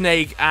Ben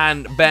snake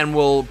and Ben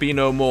will be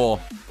no more.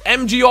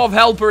 MG of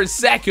Helper is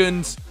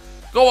second.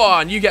 Go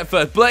on, you get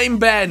first. Blame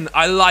Ben.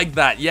 I like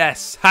that.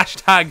 Yes.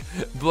 Hashtag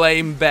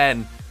blame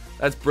Ben.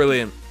 That's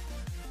brilliant.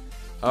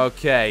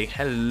 Okay.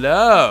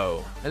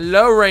 Hello.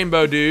 Hello,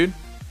 Rainbow Dude.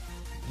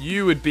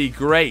 You would be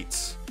great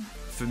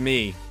for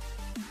me.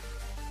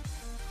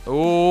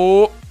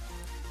 Oh.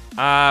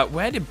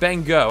 Where did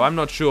Ben go? I'm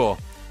not sure.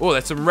 Oh,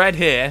 there's some red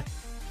here.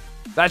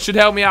 That should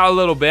help me out a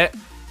little bit.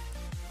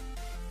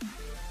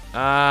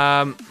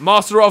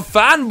 Master of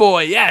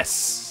Fanboy.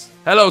 Yes.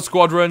 Hello,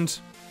 Squadron.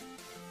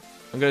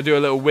 I'm going to do a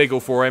little wiggle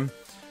for him.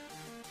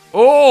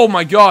 Oh,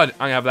 my God.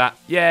 I have that.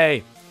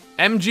 Yay.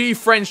 MG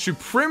French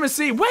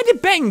Supremacy. Where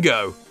did Ben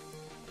go?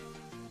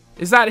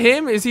 Is that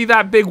him? Is he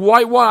that big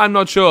white one? I'm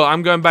not sure.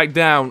 I'm going back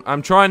down.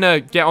 I'm trying to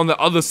get on the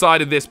other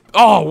side of this.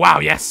 Oh, wow.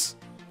 Yes.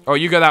 Oh,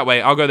 you go that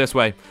way. I'll go this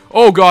way.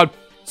 Oh, God.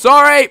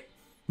 Sorry.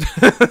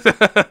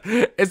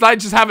 It's like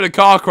just having a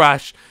car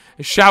crash.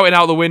 Shouting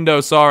out the window.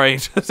 Sorry.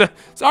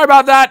 Sorry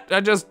about that.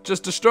 I just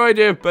destroyed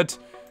you. But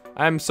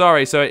I'm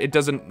sorry. So it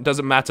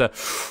doesn't matter.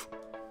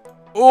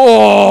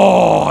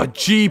 Oh,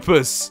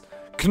 jeepers.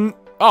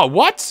 Oh,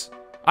 what?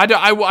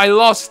 I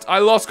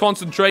lost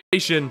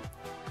concentration.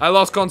 I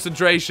lost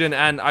concentration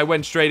and I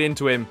went straight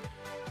into him.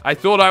 I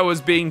thought I was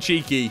being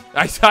cheeky.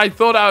 I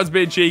thought I was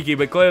being cheeky,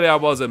 but clearly I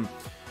wasn't.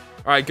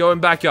 All right, going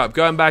back up.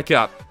 Going back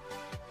up.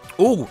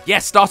 Oh,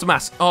 yes, starter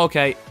mass. Oh,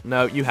 okay.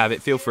 No, you have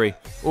it. Feel free.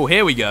 Oh,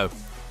 here we go.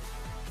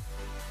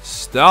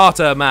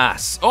 Starter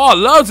mass. Oh,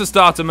 loads of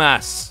starter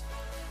mass.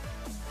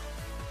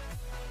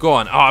 Go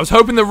on. Oh, I was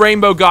hoping the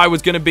rainbow guy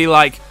was going to be,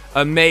 like,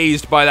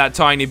 amazed by that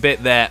tiny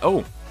bit there.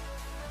 Oh.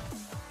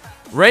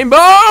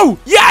 Rainbow!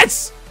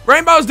 Yes!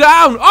 Rainbow's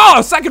down!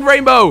 Oh, second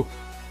rainbow!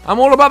 I'm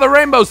all about the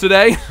rainbows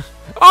today.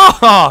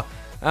 Oh!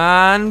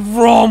 And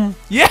from.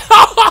 Yeah!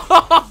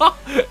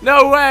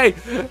 No way!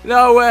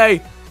 No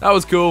way! That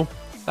was cool.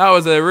 That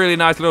was a really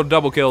nice little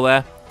double kill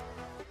there.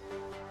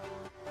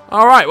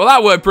 Alright, well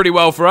that worked pretty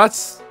well for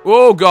us.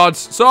 Oh, God.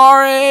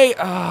 Sorry!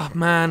 Oh,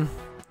 man.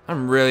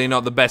 I'm really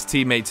not the best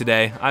teammate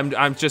today.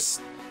 I'm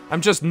just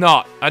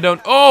not. I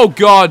don't. Oh,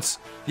 God.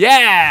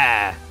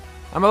 Yeah.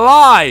 I'm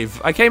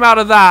alive. I came out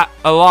of that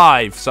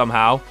alive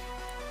somehow.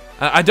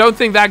 I don't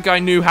think that guy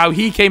knew how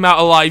he came out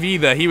alive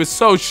either. He was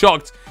so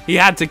shocked he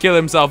had to kill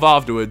himself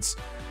afterwards.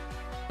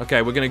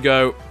 Okay, we're gonna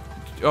go.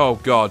 Oh,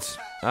 God.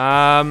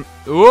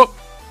 Whoop.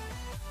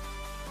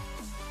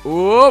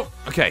 Whoop.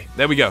 Okay,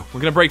 there we go. We're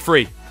gonna break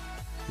free.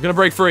 We're gonna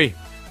break free.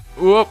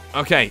 Whoop.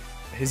 Okay.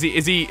 Is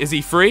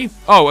he free?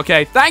 Oh,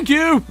 okay. Thank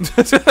you.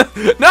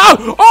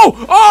 No.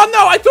 Oh,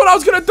 no. I thought I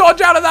was going to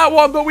dodge out of that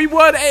one, but we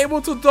weren't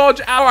able to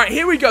dodge. All right,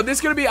 here we go. This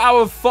is going to be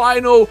our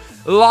final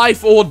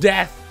life or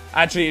death.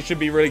 Actually, it should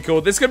be really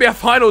cool. This is going to be our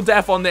final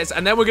death on this,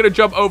 and then we're going to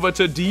jump over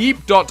to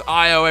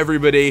deep.io,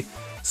 everybody.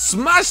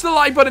 Smash the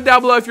like button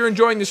down below if you're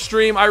enjoying the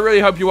stream. I really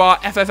hope you are.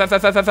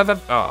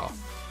 Oh.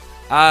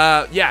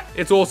 Yeah,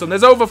 it's awesome.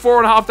 There's over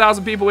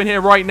 4,500 people in here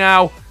right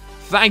now.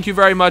 Thank you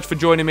very much for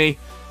joining me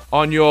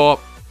on your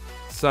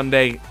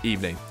Sunday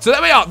evening. So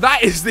there we are.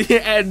 That is the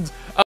end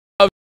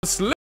of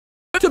Slither.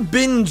 To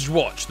binge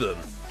watch them.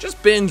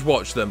 Just binge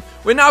watch them.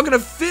 We're now going to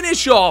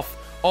finish off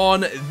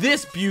on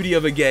this beauty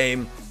of a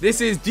game.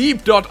 This is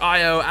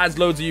deep.io, as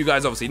loads of you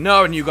guys obviously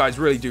know and you guys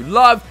really do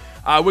love.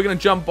 We're going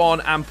to jump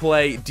on and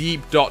play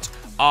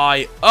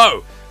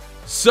deep.io.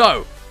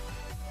 So,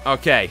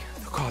 okay.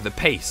 God, the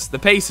pace. The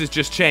pace has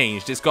just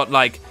changed. It's got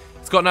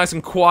nice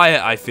and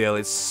quiet, I feel.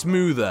 It's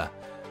smoother.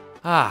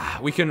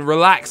 We can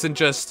relax and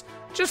just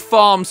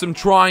farm some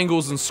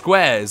triangles and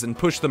squares and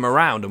push them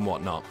around and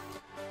whatnot.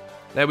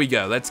 There we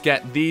go. Let's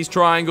get these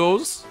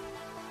triangles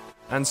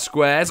and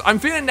squares. I'm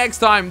feeling next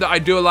time that I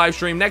do a live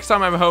stream, next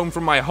time I'm home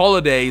from my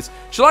holidays,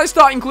 shall I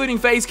start including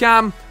face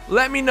cam?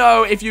 Let me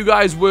know if you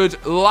guys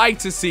would like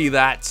to see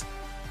that.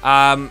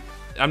 I'm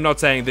not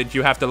saying that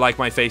you have to like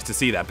my face to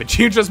see that, but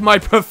you just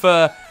might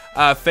prefer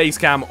face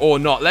cam or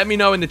not. Let me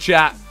know in the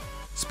chat.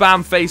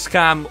 Spam face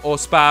cam or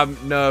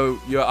spam no,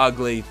 you're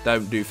ugly,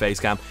 don't do face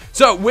cam.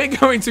 So we're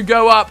going to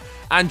go up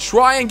and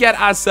try and get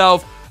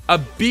ourselves a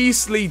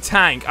beastly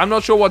tank. I'm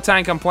not sure what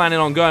tank I'm planning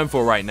on going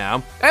for right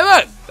now. Hey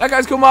look, that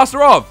guy's called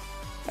Master of.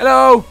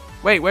 Hello.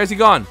 Wait, where's he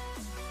gone?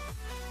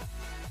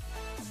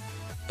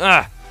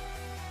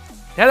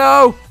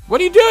 Hello.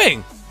 What are you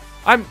doing?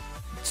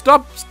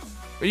 Stop.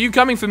 Are you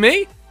coming for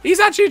me? He's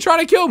actually trying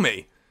to kill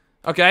me.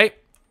 Okay.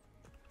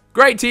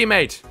 Great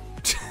teammate.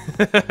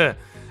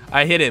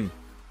 I hit him.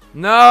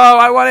 No,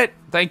 I want it.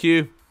 Thank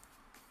you.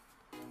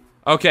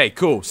 Okay,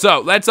 cool. So,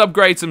 let's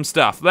upgrade some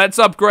stuff. Let's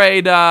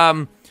upgrade,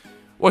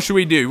 what should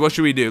we do? What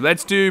should we do?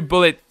 Let's do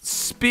bullet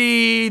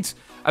speed,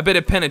 a bit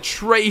of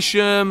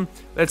penetration.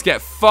 Let's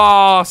get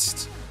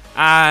fast,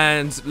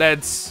 and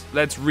let's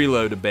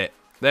reload a bit.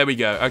 There we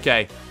go.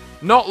 Okay.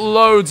 Not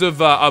loads of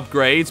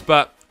upgrades,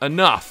 but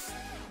enough.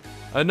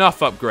 Enough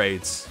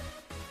upgrades.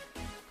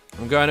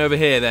 I'm going over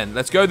here then.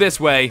 Let's go this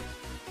way.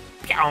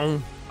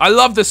 I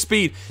love the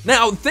speed.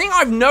 Now, the thing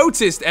I've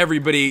noticed,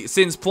 everybody,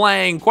 since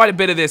playing quite a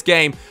bit of this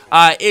game,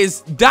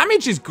 is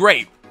damage is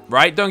great,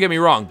 right? Don't get me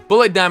wrong.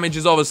 Bullet damage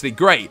is obviously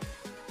great.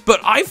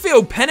 But I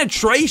feel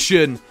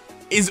penetration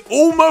is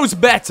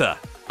almost better.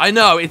 I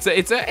know, it's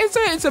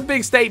a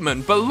big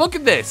statement, but look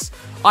at this.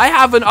 I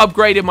haven't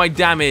upgraded my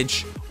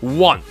damage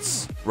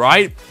once,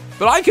 right?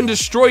 But I can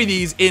destroy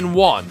these in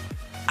one.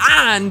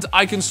 And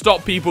I can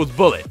stop people's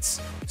bullets.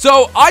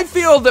 So, I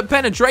feel that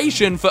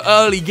penetration for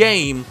early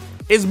game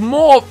is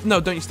more... No,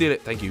 don't you steal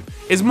it. Thank you.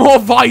 Is more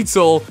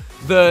vital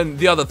than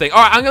the other thing.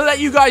 All right, I'm going to let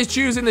you guys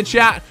choose in the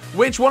chat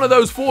which one of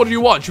those four do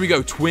you want. Should we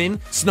go twin,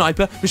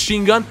 sniper,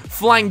 machine gun,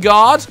 flank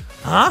guard?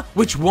 Huh?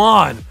 Which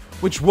one?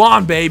 Which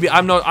one, baby?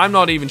 I'm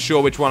not even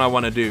sure which one I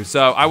want to do.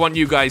 So, I want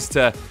you guys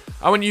to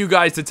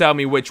tell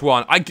me which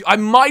one. I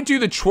might do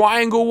the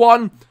triangle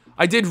one.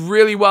 I did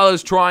really well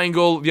as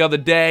triangle the other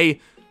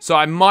day. So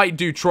I might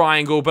do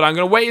triangle, but I'm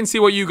going to wait and see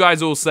what you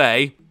guys all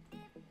say.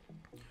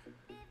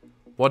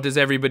 What does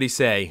everybody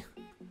say?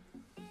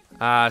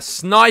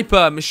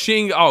 Sniper,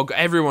 machine... Oh,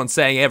 everyone's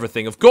saying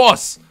everything. Of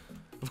course.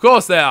 Of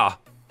course they are.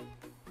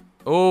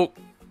 Oh.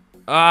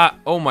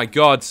 Oh my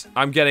god.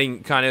 I'm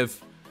getting kind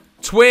of...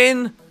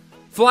 Twin,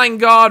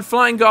 flank guard,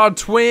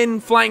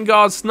 twin, flank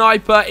guard,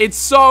 sniper. It's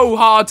so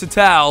hard to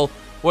tell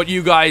what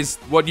you guys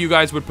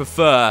would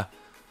prefer.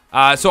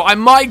 So I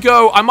might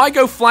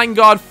go flank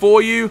guard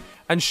for you.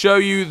 And show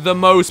you the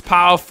most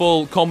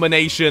powerful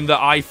combination that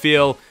I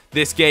feel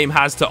this game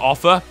has to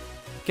offer.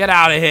 Get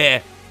out of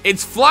here.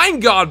 It's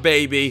flank guard,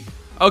 baby.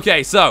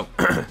 Okay, so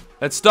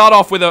let's start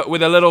off with a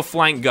little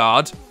flank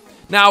guard.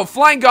 Now,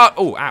 flank guard...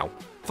 Oh, ow.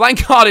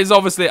 Flank guard is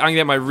obviously... I'm going to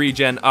get my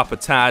regen up a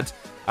tad.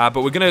 But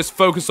we're going to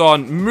focus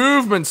on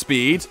movement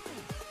speed.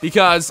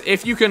 Because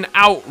if you can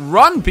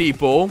outrun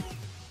people,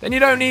 then you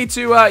don't need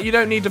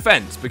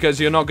defense. Because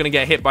you're not going to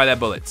get hit by their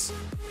bullets.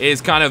 Is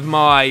kind of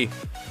my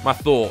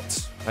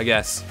thoughts. I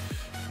guess.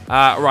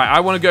 Right, I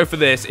want to go for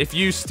this. If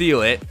you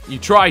steal it, you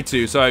try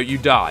to, so you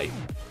die.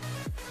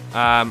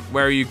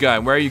 Where are you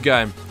going? Where are you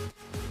going?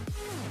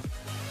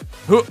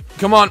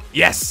 Come on.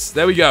 Yes,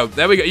 there we go.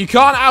 There we go. You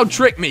can't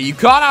out-trick me. You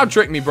can't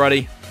out-trick me,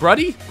 buddy.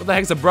 Buddy? What the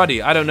heck's a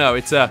buddy? I don't know.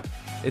 It's a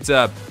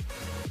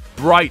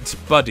bright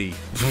buddy.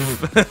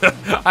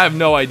 I have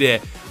no idea.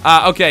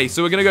 Okay,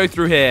 so we're going to go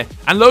through here.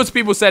 And loads of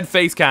people said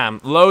face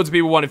cam. Loads of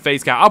people wanted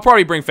face cam. I'll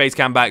probably bring face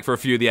cam back for a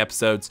few of the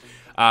episodes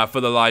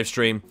for the live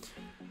stream.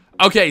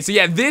 Okay, so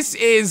yeah, this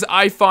is,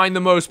 I find,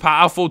 the most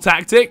powerful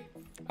tactic.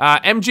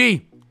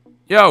 MG.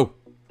 Yo.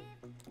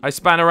 I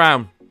span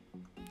around.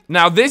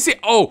 Now, this is...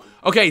 Oh,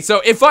 okay,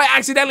 so if I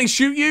accidentally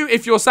shoot you,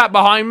 if you're sat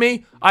behind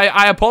me,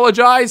 I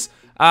apologize.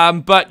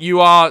 But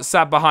you are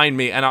sat behind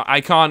me, and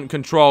I can't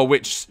control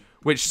which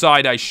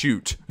side I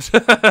shoot.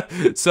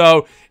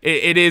 So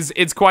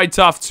it's quite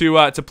tough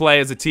to play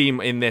as a team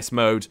in this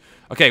mode.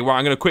 Okay, well,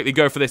 I'm gonna quickly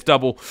go for this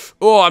double.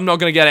 Oh, I'm not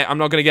gonna get it. I'm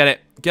not gonna get it.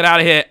 Get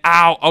out of here.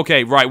 Ow.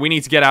 Okay, right, we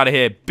need to get out of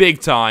here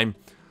big time.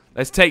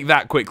 Let's take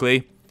that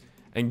quickly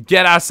and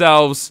get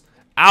ourselves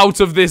out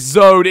of this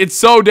zone. It's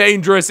so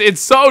dangerous. It's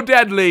so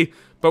deadly,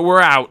 but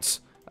we're out.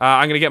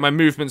 I'm gonna get my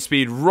movement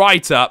speed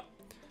right up,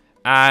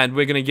 and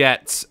we're gonna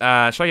get. Should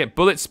I get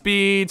bullet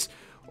speed,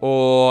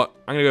 or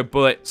I'm gonna go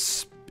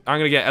bullet? I'm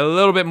gonna get a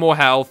little bit more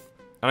health,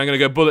 and I'm gonna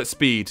go bullet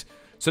speed.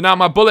 So now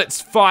my bullets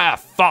fire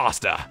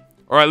faster.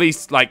 Or at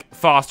least, like,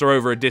 faster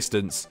over a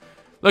distance.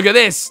 Look at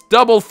this!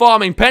 Double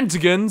farming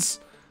pentagons!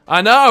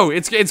 I know!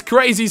 It's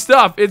crazy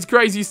stuff! It's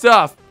crazy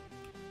stuff!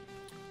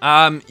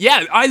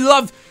 Yeah, I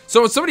love...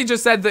 So somebody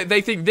just said that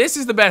they think this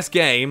is the best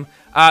game.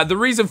 The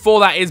reason for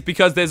that is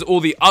because there's all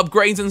the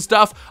upgrades and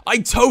stuff. I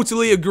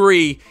totally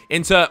agree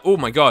oh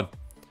my god.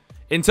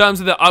 In terms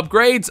of the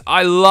upgrades,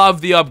 I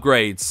love the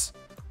upgrades.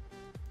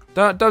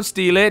 Don't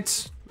steal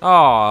it.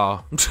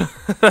 Aw.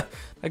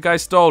 That guy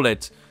stole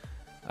it.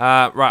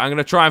 Right, I'm going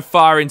to try and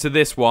fire into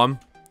this one.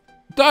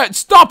 Don't,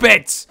 stop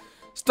it!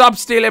 Stop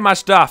stealing my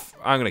stuff.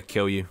 I'm going to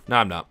kill you. No,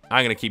 I'm not.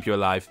 I'm going to keep you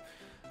alive.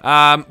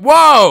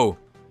 Whoa!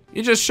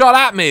 You just shot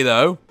at me,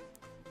 though.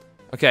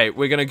 Okay,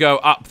 we're going to go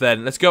up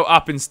then. Let's go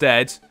up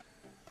instead.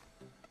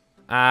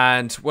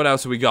 And what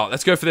else have we got?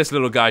 Let's go for this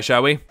little guy,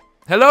 shall we?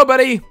 Hello,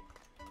 buddy.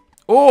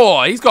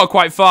 Oh, he's got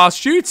quite fast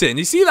shooting.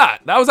 You see that?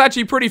 That was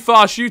actually pretty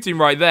fast shooting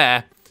right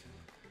there.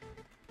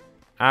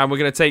 And we're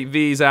going to take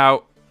these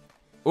out.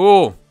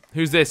 Oh.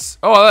 Who's this?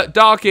 Oh, look,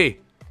 Darky.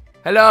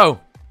 Hello.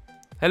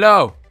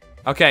 Hello.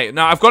 Okay,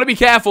 now I've got to be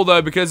careful,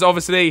 though, because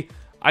obviously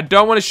I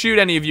don't want to shoot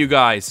any of you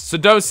guys. So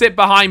don't sit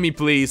behind me,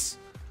 please.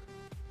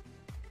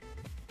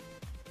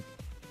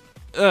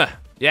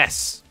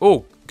 Yes.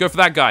 Oh, go for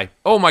that guy.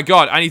 Oh, my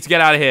God. I need to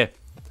get out of here.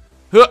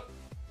 Huh.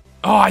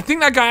 Oh, I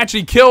think that guy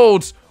actually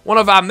killed one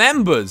of our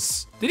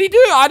members. Did he do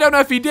it? I don't know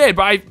if he did,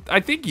 but I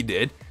think he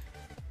did.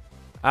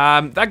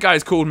 That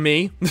guy's called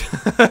me.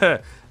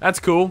 That's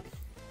cool.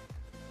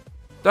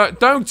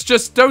 Don't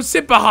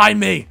sit behind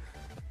me.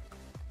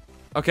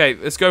 Okay,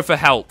 let's go for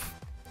help.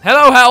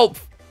 Hello, help.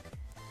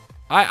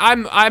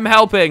 I'm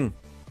helping.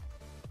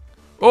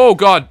 Oh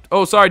god.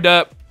 Oh, sorry,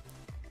 Derp.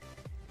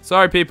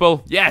 Sorry,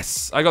 people.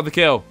 Yes, I got the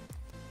kill.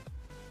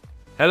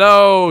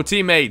 Hello,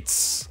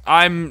 teammates.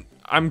 I'm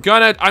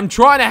trying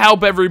to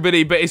help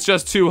everybody, but it's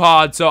just too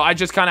hard, so I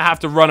just kind of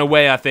have to run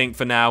away, I think,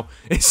 for now.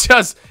 It's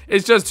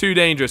just too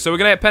dangerous. So we're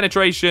gonna get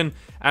penetration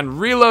and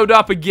reload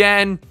up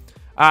again.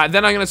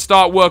 Then I'm going to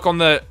start work on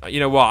the... You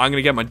know what? I'm going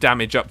to get my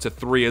damage up to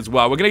 3 as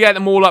well. We're going to get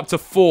them all up to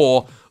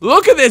 4.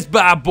 Look at this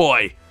bad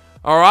boy.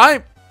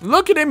 Alright?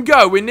 Look at him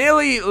go. We're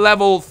nearly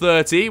level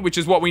 30, which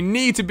is what we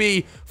need to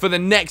be for the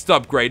next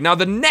upgrade. Now,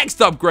 the next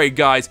upgrade,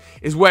 guys,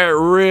 is where it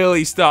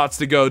really starts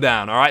to go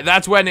down. Alright?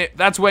 That's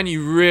when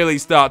you really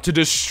start to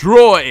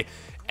destroy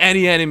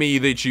any enemy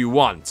that you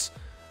want.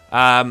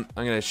 I'm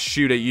going to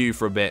shoot at you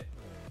for a bit.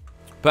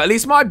 But at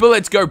least my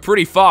bullets go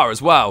pretty far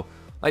as well.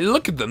 Like,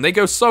 look at them. They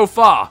go so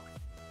far.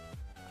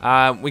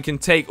 We can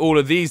take all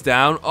of these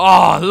down.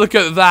 Oh, look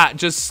at that.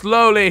 Just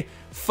slowly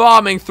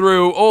farming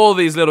through all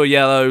these little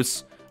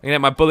yellows. I'm going to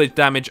get my bullet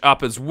damage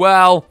up as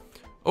well.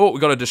 Oh, we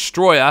got a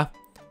destroyer.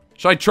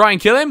 Should I try and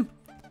kill him?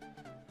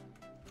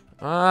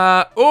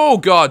 Oh,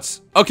 God.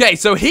 Okay,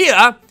 so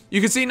here,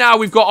 you can see now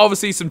we've got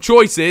obviously some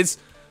choices.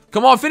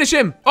 Come on, finish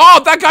him. Oh,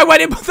 that guy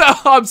went in.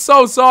 Oh, I'm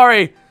so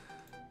sorry.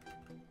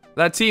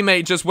 That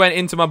teammate just went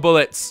into my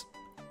bullets.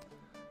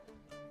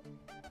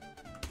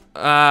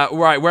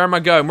 Right, where am I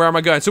going? Where am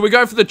I going? So we're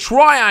going for the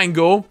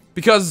triangle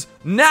because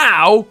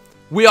now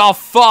we are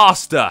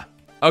faster.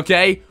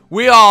 Okay?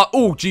 We are...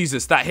 Oh,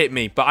 Jesus, that hit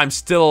me. But I'm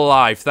still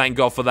alive. Thank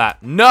God for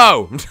that.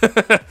 No!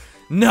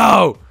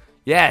 No!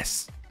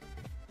 Yes.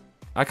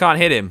 I can't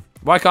hit him.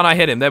 Why can't I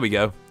hit him? There we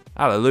go.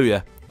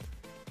 Hallelujah.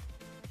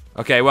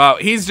 Okay, well,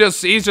 he's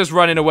just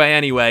running away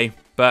anyway.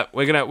 But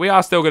we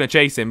are still gonna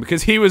chase him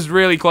because he was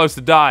really close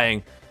to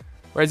dying.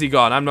 Where's he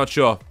gone? I'm not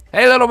sure.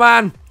 Hey, little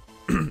man!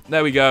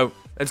 There we go.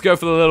 Let's go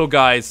for the little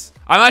guys.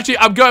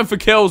 I'm going for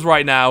kills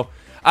right now.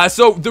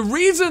 So the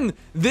reason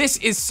this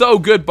is so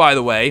good, by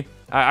the way,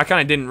 I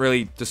kind of didn't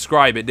really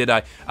describe it, did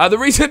I? The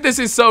reason this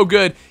is so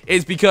good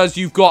is because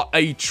you've got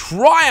a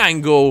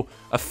triangle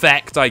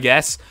effect, I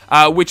guess,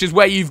 which is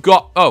where you've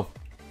got... Oh,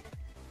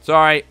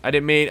 sorry, I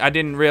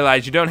didn't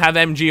realize you don't have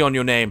MG on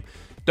your name.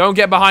 Don't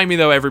get behind me,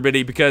 though,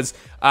 everybody, because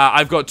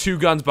I've got 2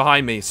 guns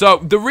behind me. So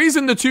the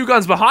reason the 2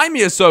 guns behind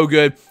me are so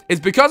good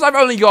is because I've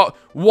only got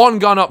 1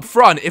 gun up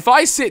front. If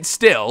I sit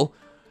still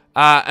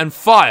and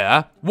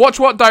fire, watch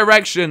what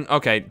direction...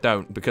 Okay,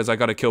 don't, because I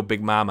got to kill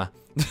Big Mama.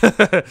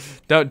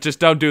 Don't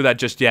do that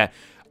just yet.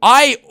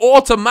 I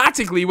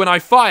automatically, when I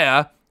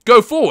fire,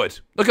 go forward.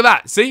 Look at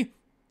that, see?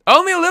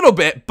 Only a little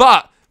bit,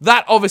 but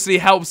that obviously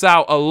helps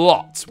out a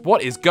lot.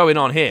 What is going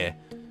on here?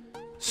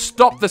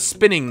 Stop the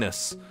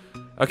spinningness.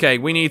 Okay,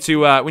 we need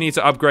to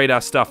upgrade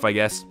our stuff, I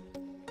guess.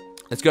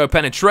 Let's go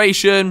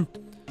penetration.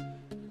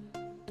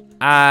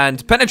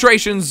 And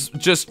penetration's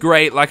just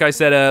great, like I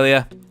said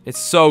earlier. It's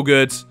so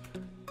good.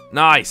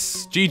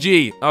 Nice.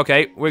 GG.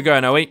 Okay, we're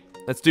going, are we?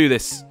 Let's do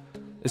this.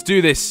 Let's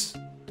do this.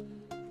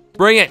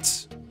 Bring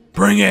it.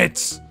 Bring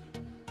it.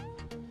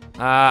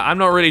 I'm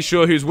not really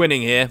sure who's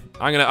winning here.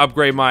 I'm going to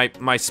upgrade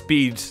my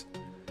speed.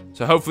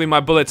 So hopefully my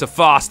bullets are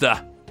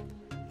faster.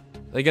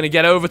 They're going to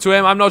get over to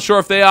him. I'm not sure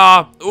if they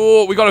are.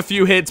 Oh, we got a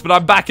few hits, but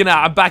I'm backing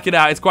out. I'm backing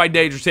out. It's quite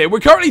dangerous here. We're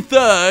currently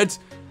third.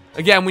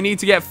 Again, we need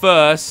to get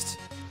first.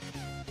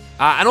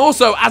 And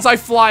also, as I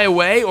fly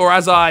away, or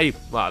as I...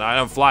 Well, I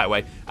don't fly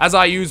away. As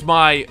I use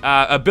my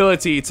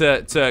ability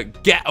to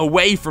get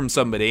away from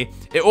somebody,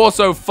 it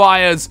also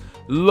fires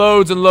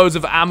loads and loads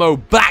of ammo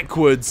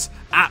backwards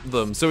at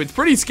them. So it's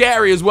pretty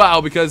scary as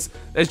well, because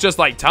there's just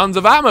like tons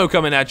of ammo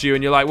coming at you,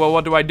 and you're like, well,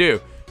 what do I do?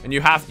 And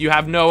you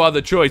have no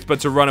other choice but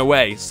to run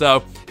away.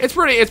 So it's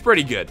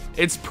pretty good.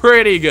 It's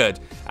pretty good.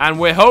 And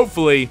we're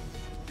hopefully...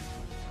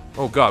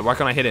 Oh god, why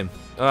can't I hit him?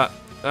 Get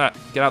out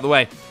of the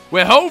way.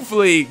 We're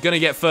hopefully gonna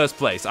get first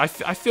place. I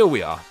feel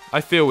we are. I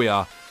feel we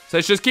are. So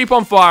let's just keep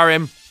on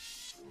firing.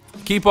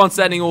 Keep on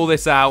sending all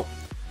this out.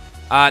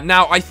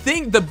 Now, I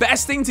think the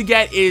best thing to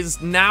get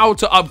is now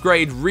to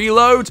upgrade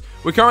reload.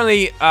 We're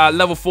currently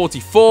level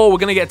 44. We're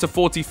gonna get to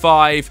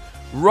 45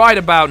 right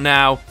about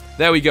now.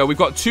 There we go. We've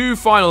got 2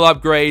 final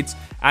upgrades,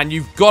 and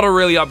you've got to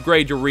really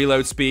upgrade your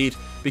reload speed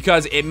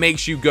because it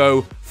makes you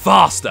go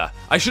faster.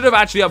 I should have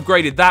actually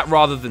upgraded that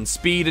rather than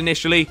speed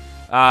initially,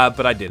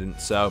 but I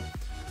didn't. So,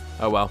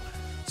 oh well.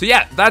 So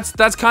yeah,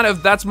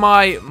 that's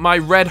my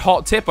red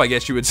hot tip, I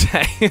guess you would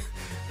say.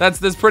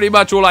 that's pretty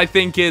much all I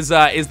think is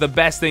the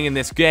best thing in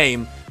this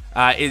game.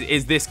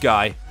 Is this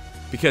guy,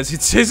 because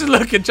it's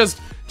looking just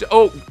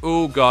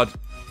oh god.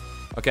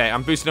 Okay,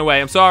 I'm boosting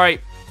away. I'm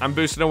sorry. I'm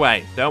boosting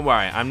away. Don't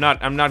worry. I'm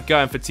not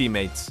going for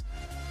teammates.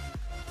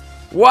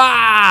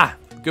 Wah!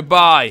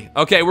 Goodbye.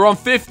 Okay, we're on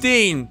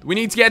 15. We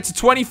need to get to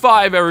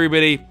 25,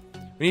 everybody.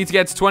 We need to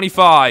get to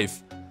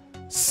 25.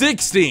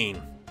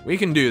 16. We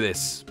can do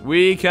this.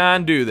 We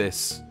can do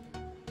this.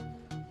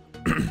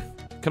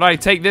 Can I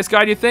take this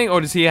guy, do you think?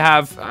 Or does he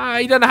have...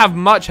 he doesn't have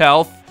much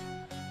health.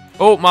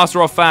 Oh,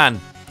 Master of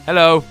Fan.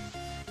 Hello.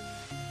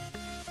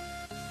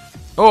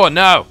 Oh,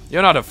 no.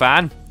 You're not a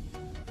fan.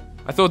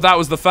 I thought that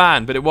was the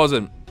fan, but it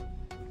wasn't.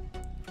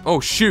 Oh,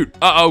 shoot.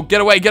 Uh-oh.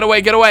 Get away, get away,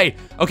 get away.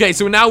 Okay,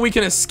 so now we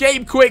can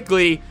escape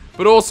quickly,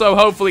 but also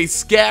hopefully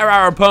scare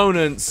our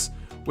opponents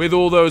with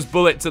all those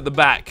bullets at the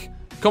back.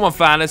 Come on,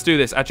 fan. Let's do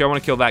this. Actually, I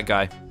want to kill that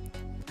guy.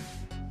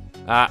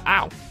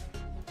 Ow.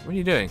 What are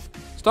you doing?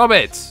 Stop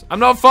it. I'm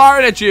not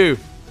firing at you.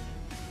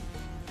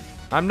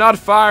 I'm not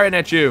firing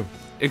at you.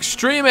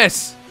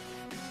 Extremists.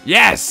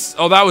 Yes.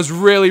 Oh, that was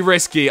really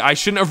risky. I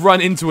shouldn't have run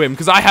into him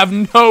because I have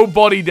no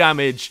body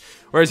damage,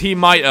 whereas he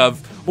might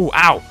have. Oh,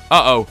 ow.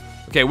 Uh-oh.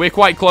 Okay, we're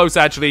quite close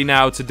actually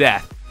now to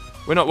death.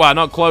 We're not, well,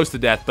 not close to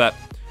death, but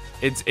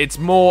it's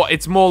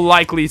more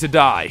likely to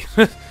die.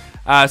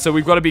 So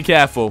we've got to be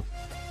careful.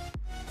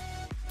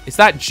 It's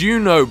that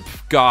Juno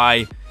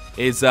guy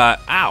is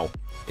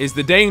is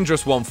the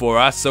dangerous one for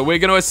us. So we're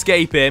going to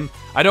escape him.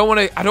 I don't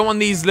want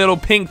these little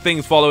pink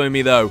things following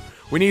me though.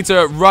 We need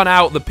to run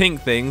out the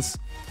pink things.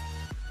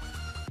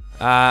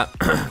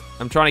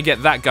 I'm trying to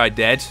get that guy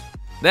dead.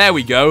 There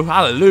we go.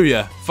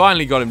 Hallelujah.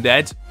 Finally got him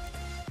dead.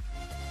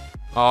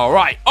 All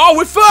right. Oh,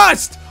 we're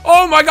first.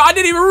 Oh my god, I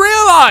didn't even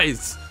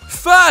realize.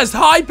 First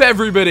hype,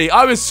 everybody.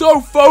 I was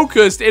so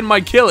focused in my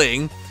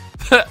killing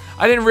that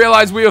I didn't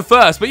realize we were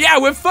first. But yeah,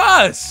 we're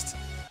first.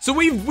 So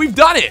we've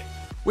done it.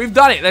 We've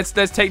done it. Let's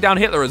take down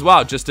Hitler as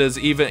well, just as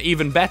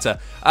even better.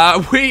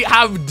 We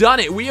have done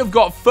it. We have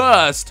got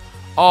first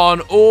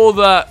on all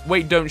the...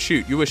 Wait, don't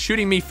shoot. You were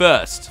shooting me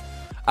first.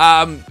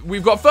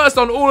 We've got first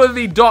on all of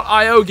the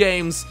 .io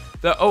games.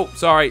 Oh,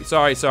 sorry.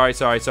 I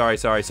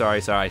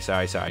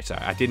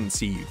didn't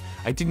see you.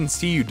 I didn't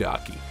see you,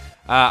 Darky.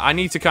 I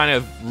need to kind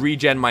of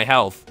regen my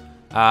health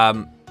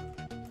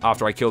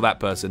after I kill that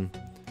person.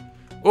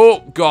 Oh,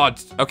 God.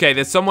 Okay,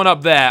 there's someone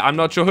up there. I'm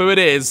not sure who it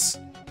is.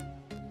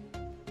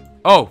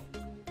 Oh,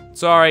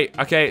 sorry.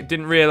 Okay,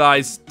 didn't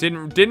realize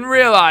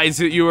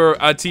that you were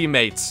a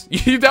teammate.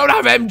 You don't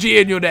have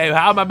MG in your name.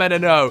 How am I meant to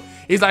know?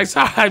 He's like,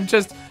 sorry, I'm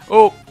just...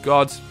 Oh,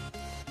 God.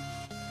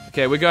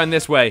 Okay, we're going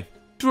this way.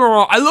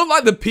 I look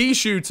like the pea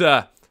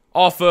shooter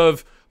off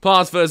of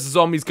Plants vs.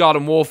 Zombies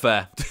Garden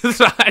Warfare.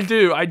 I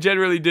do. I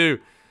generally do.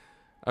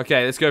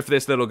 Okay, let's go for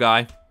this little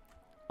guy.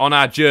 On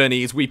our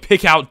journeys, we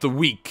pick out the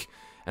weak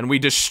and we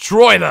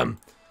destroy them.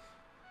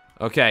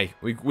 Okay,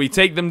 we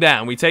take them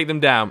down. We take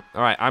them down.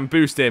 All right, I'm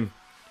boosting.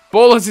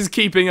 Ballers is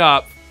keeping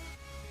up.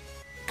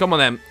 Come on,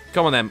 then.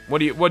 Come on, then. What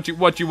do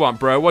you want,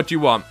 bro? What do you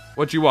want?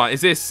 What do you want?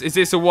 Is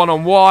this a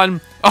one-on-one?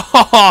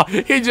 Oh,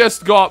 he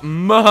just got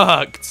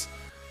murked.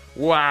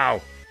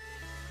 Wow.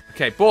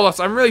 Okay, Borlos,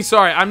 I'm really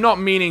sorry. I'm not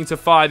meaning to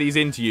fire these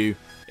into you.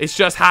 It's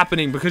just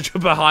happening because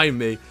you're behind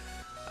me.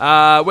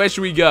 Where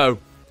should we go?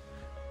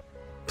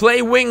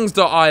 Play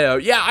wings.io.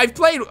 Yeah, I've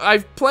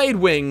played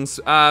Wings,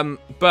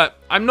 but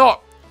I'm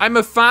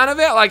a fan of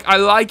it. Like, I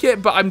like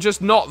it, but I'm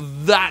just not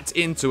that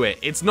into it.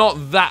 It's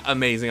not that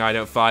amazing, I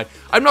don't find.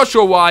 I'm not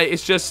sure why.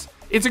 It's just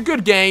It's a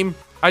good game.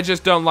 I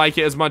just don't like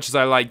it as much as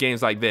I like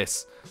games like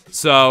this.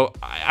 So,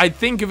 I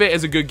think of it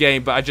as a good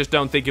game, but I just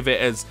don't think of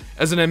it as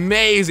an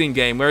amazing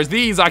game. Whereas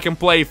these I can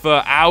play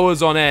for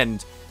hours on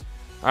end.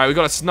 Alright, we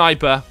got a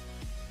sniper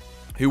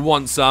who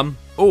wants some.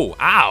 Oh,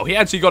 ow. He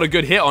actually got a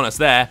good hit on us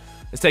there.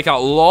 Let's take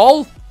out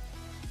LOL.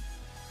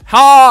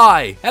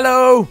 Hi.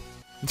 Hello.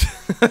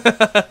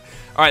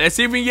 Alright, let's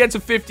see if we can get to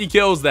 50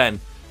 kills then.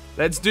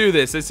 Let's do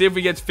this. Let's see if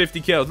we get to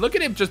 50 kills. Look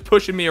at him just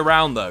pushing me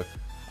around, though.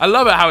 I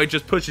love it how it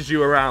just pushes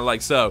you around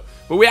like so.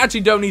 But we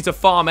actually don't need to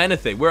farm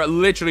anything. We're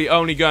literally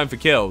only going for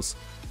kills.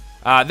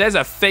 There's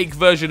a fake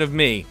version of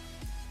me.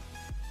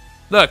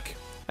 Look.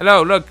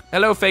 Hello, look.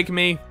 Hello, fake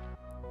me.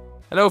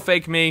 Hello,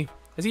 fake me.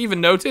 Has he even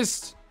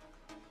noticed?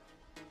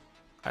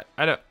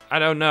 I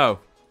don't know.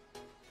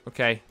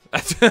 Okay.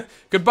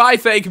 Goodbye,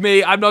 fake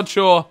me. I'm not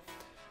sure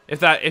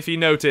if he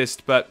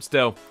noticed, but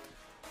still.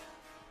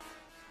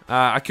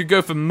 I could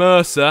go for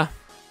Mercer.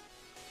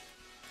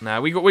 Now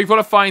we've got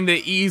to find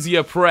the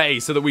easier prey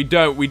so that we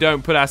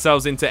don't put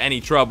ourselves into any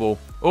trouble.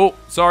 Oh,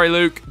 sorry,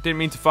 Luke. Didn't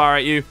mean to fire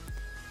at you.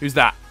 Who's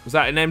that? Was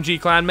that an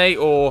MG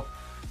clanmate or?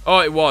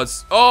 Oh, it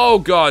was. Oh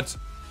God.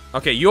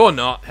 Okay, you're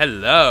not.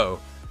 Hello.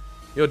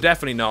 You're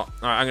definitely not.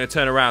 All right, I'm gonna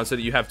turn around so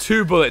that you have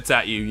 2 bullets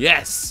at you.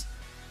 Yes.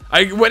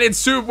 When it's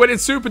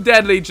super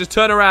deadly, just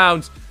turn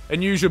around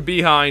and use your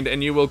behind,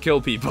 and you will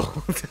kill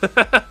people.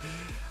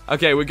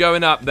 Okay, we're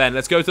going up then.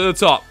 Let's go to the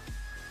top.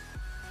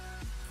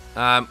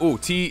 Oh,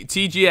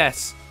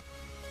 TGS.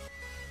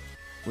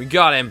 We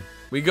got him.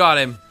 We got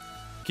him.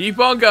 Keep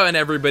on going,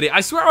 everybody.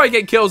 I swear I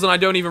get kills and I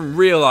don't even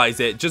realize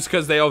it, just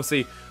because they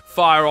obviously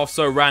fire off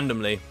so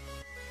randomly.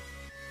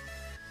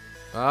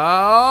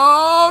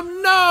 Oh,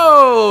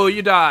 no!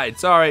 You died.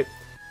 Sorry.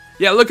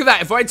 Yeah, look at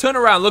that. If I turn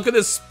around, look at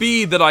the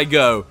speed that I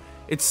go.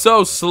 It's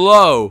so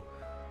slow.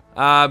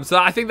 So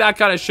I think that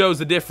kind of shows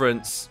the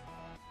difference.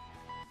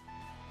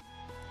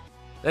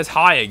 There's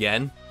high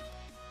again.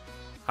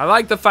 I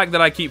like the fact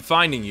that I keep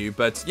finding you,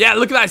 but yeah,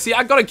 look at that. See,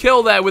 I got a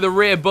kill there with a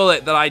rear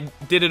bullet that I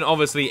didn't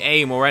obviously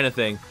aim or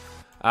anything.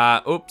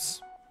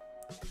 Oops.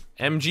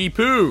 MG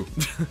poo.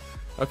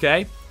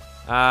 Okay.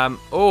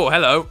 Oh,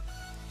 hello.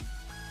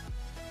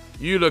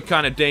 You look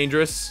kind of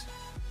dangerous.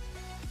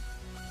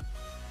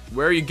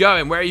 Where are you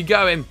going? Where are you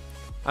going?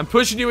 I'm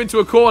pushing you into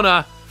a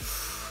corner.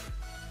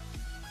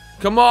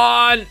 Come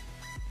on.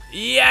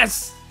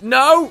 Yes.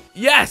 No.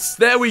 Yes.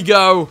 There we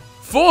go.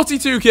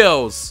 42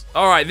 kills.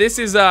 All right, this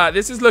is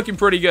looking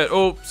pretty good.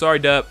 Oh, sorry,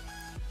 derp.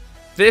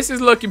 This is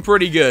looking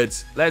pretty good.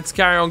 Let's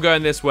carry on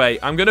going this way.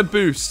 I'm gonna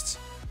boost,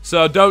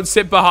 so don't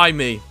sit behind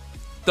me.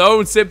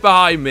 Don't sit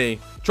behind me.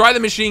 Try the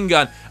machine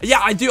gun.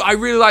 Yeah, I do. I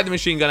really like the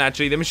machine gun,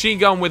 actually. The machine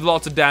gun with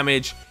lots of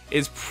damage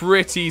is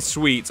pretty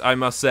sweet, I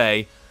must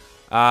say.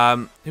 Who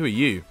are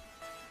you?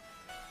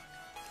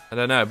 I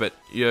don't know, but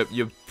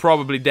you're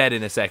probably dead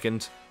in a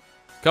second.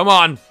 Come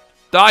on,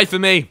 die for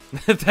me.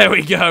 There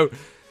we go.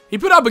 He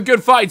put up a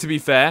good fight, to be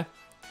fair.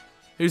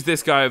 Who's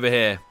this guy over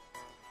here?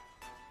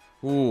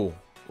 Ooh.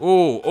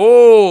 Ooh.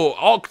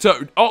 Oh,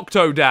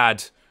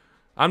 Octodad.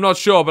 I'm not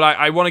sure, but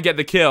I want to get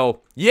the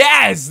kill.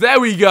 Yes, there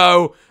we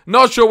go.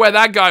 Not sure where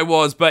that guy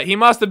was, but he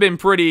must have been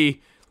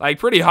pretty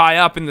high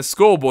up in the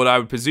scoreboard, I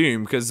would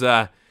presume, because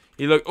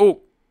he looked.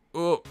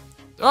 Oh,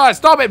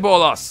 stop it,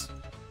 Bolos.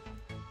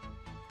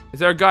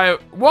 Is there a guy?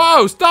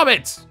 Whoa, stop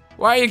it!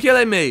 Why are you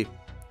killing me?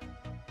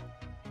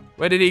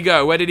 Where did he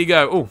go? Where did he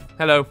go? Oh,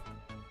 hello.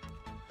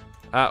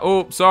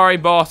 Oh, sorry,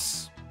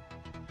 boss.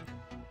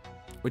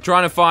 We're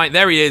trying to find.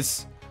 There he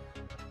is.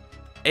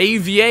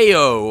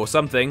 Aviao or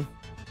something.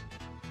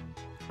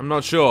 I'm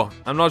not sure.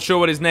 I'm not sure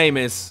what his name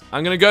is.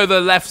 I'm going to go the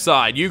left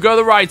side. You go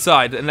the right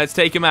side, and let's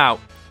take him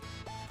out.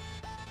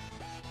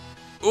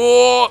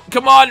 Oh,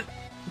 come on.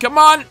 Come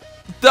on.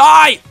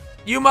 Die.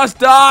 You must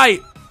die.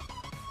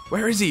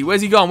 Where is he?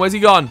 Where's he gone? Where's he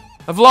gone?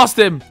 I've lost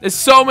him. There's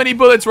so many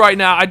bullets right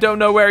now. I don't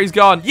know where he's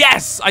gone.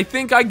 Yes, I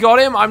think I got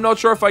him. I'm not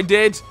sure if I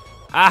did.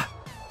 Ah.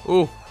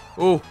 Oh,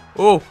 oh,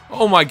 oh.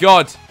 Oh, my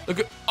God. Look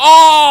at...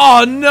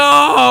 Oh,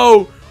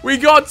 no. We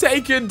got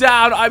taken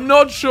down. I'm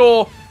not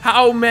sure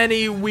how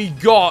many we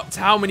got,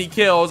 how many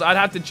kills. I'd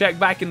have to check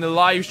back in the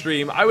live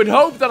stream. I would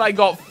hope that I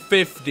got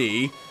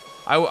 50.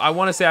 I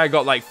want to say I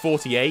got like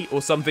 48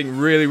 or something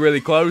really,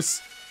 really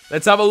close.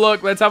 Let's have a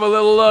look. Let's have a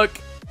little look.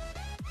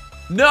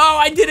 No,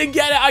 I didn't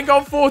get it. I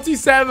got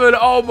 47.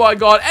 Oh my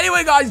God.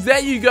 Anyway, guys,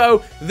 there you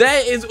go.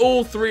 There is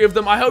all 3 of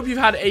them. I hope you've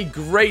had a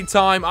great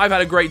time. I've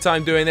had a great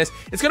time doing this.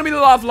 It's going to be the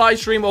last live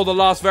stream or the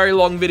last very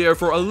long video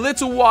for a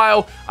little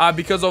while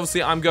because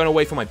obviously I'm going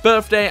away for my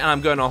birthday and I'm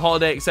going on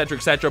holiday, etc.,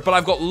 etc. But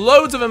I've got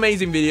loads of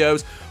amazing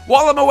videos.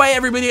 While I'm away,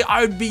 everybody,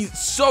 I would be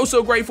so,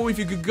 so grateful if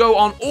you could go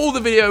on all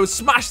the videos,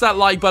 smash that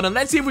like button.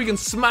 Let's see if we can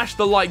smash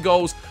the like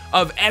goals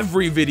of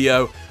every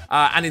video.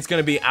 And it's going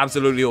to be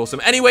absolutely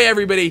awesome. Anyway,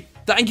 everybody,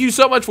 thank you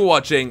so much for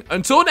watching.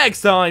 Until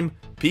next time,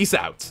 peace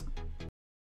out.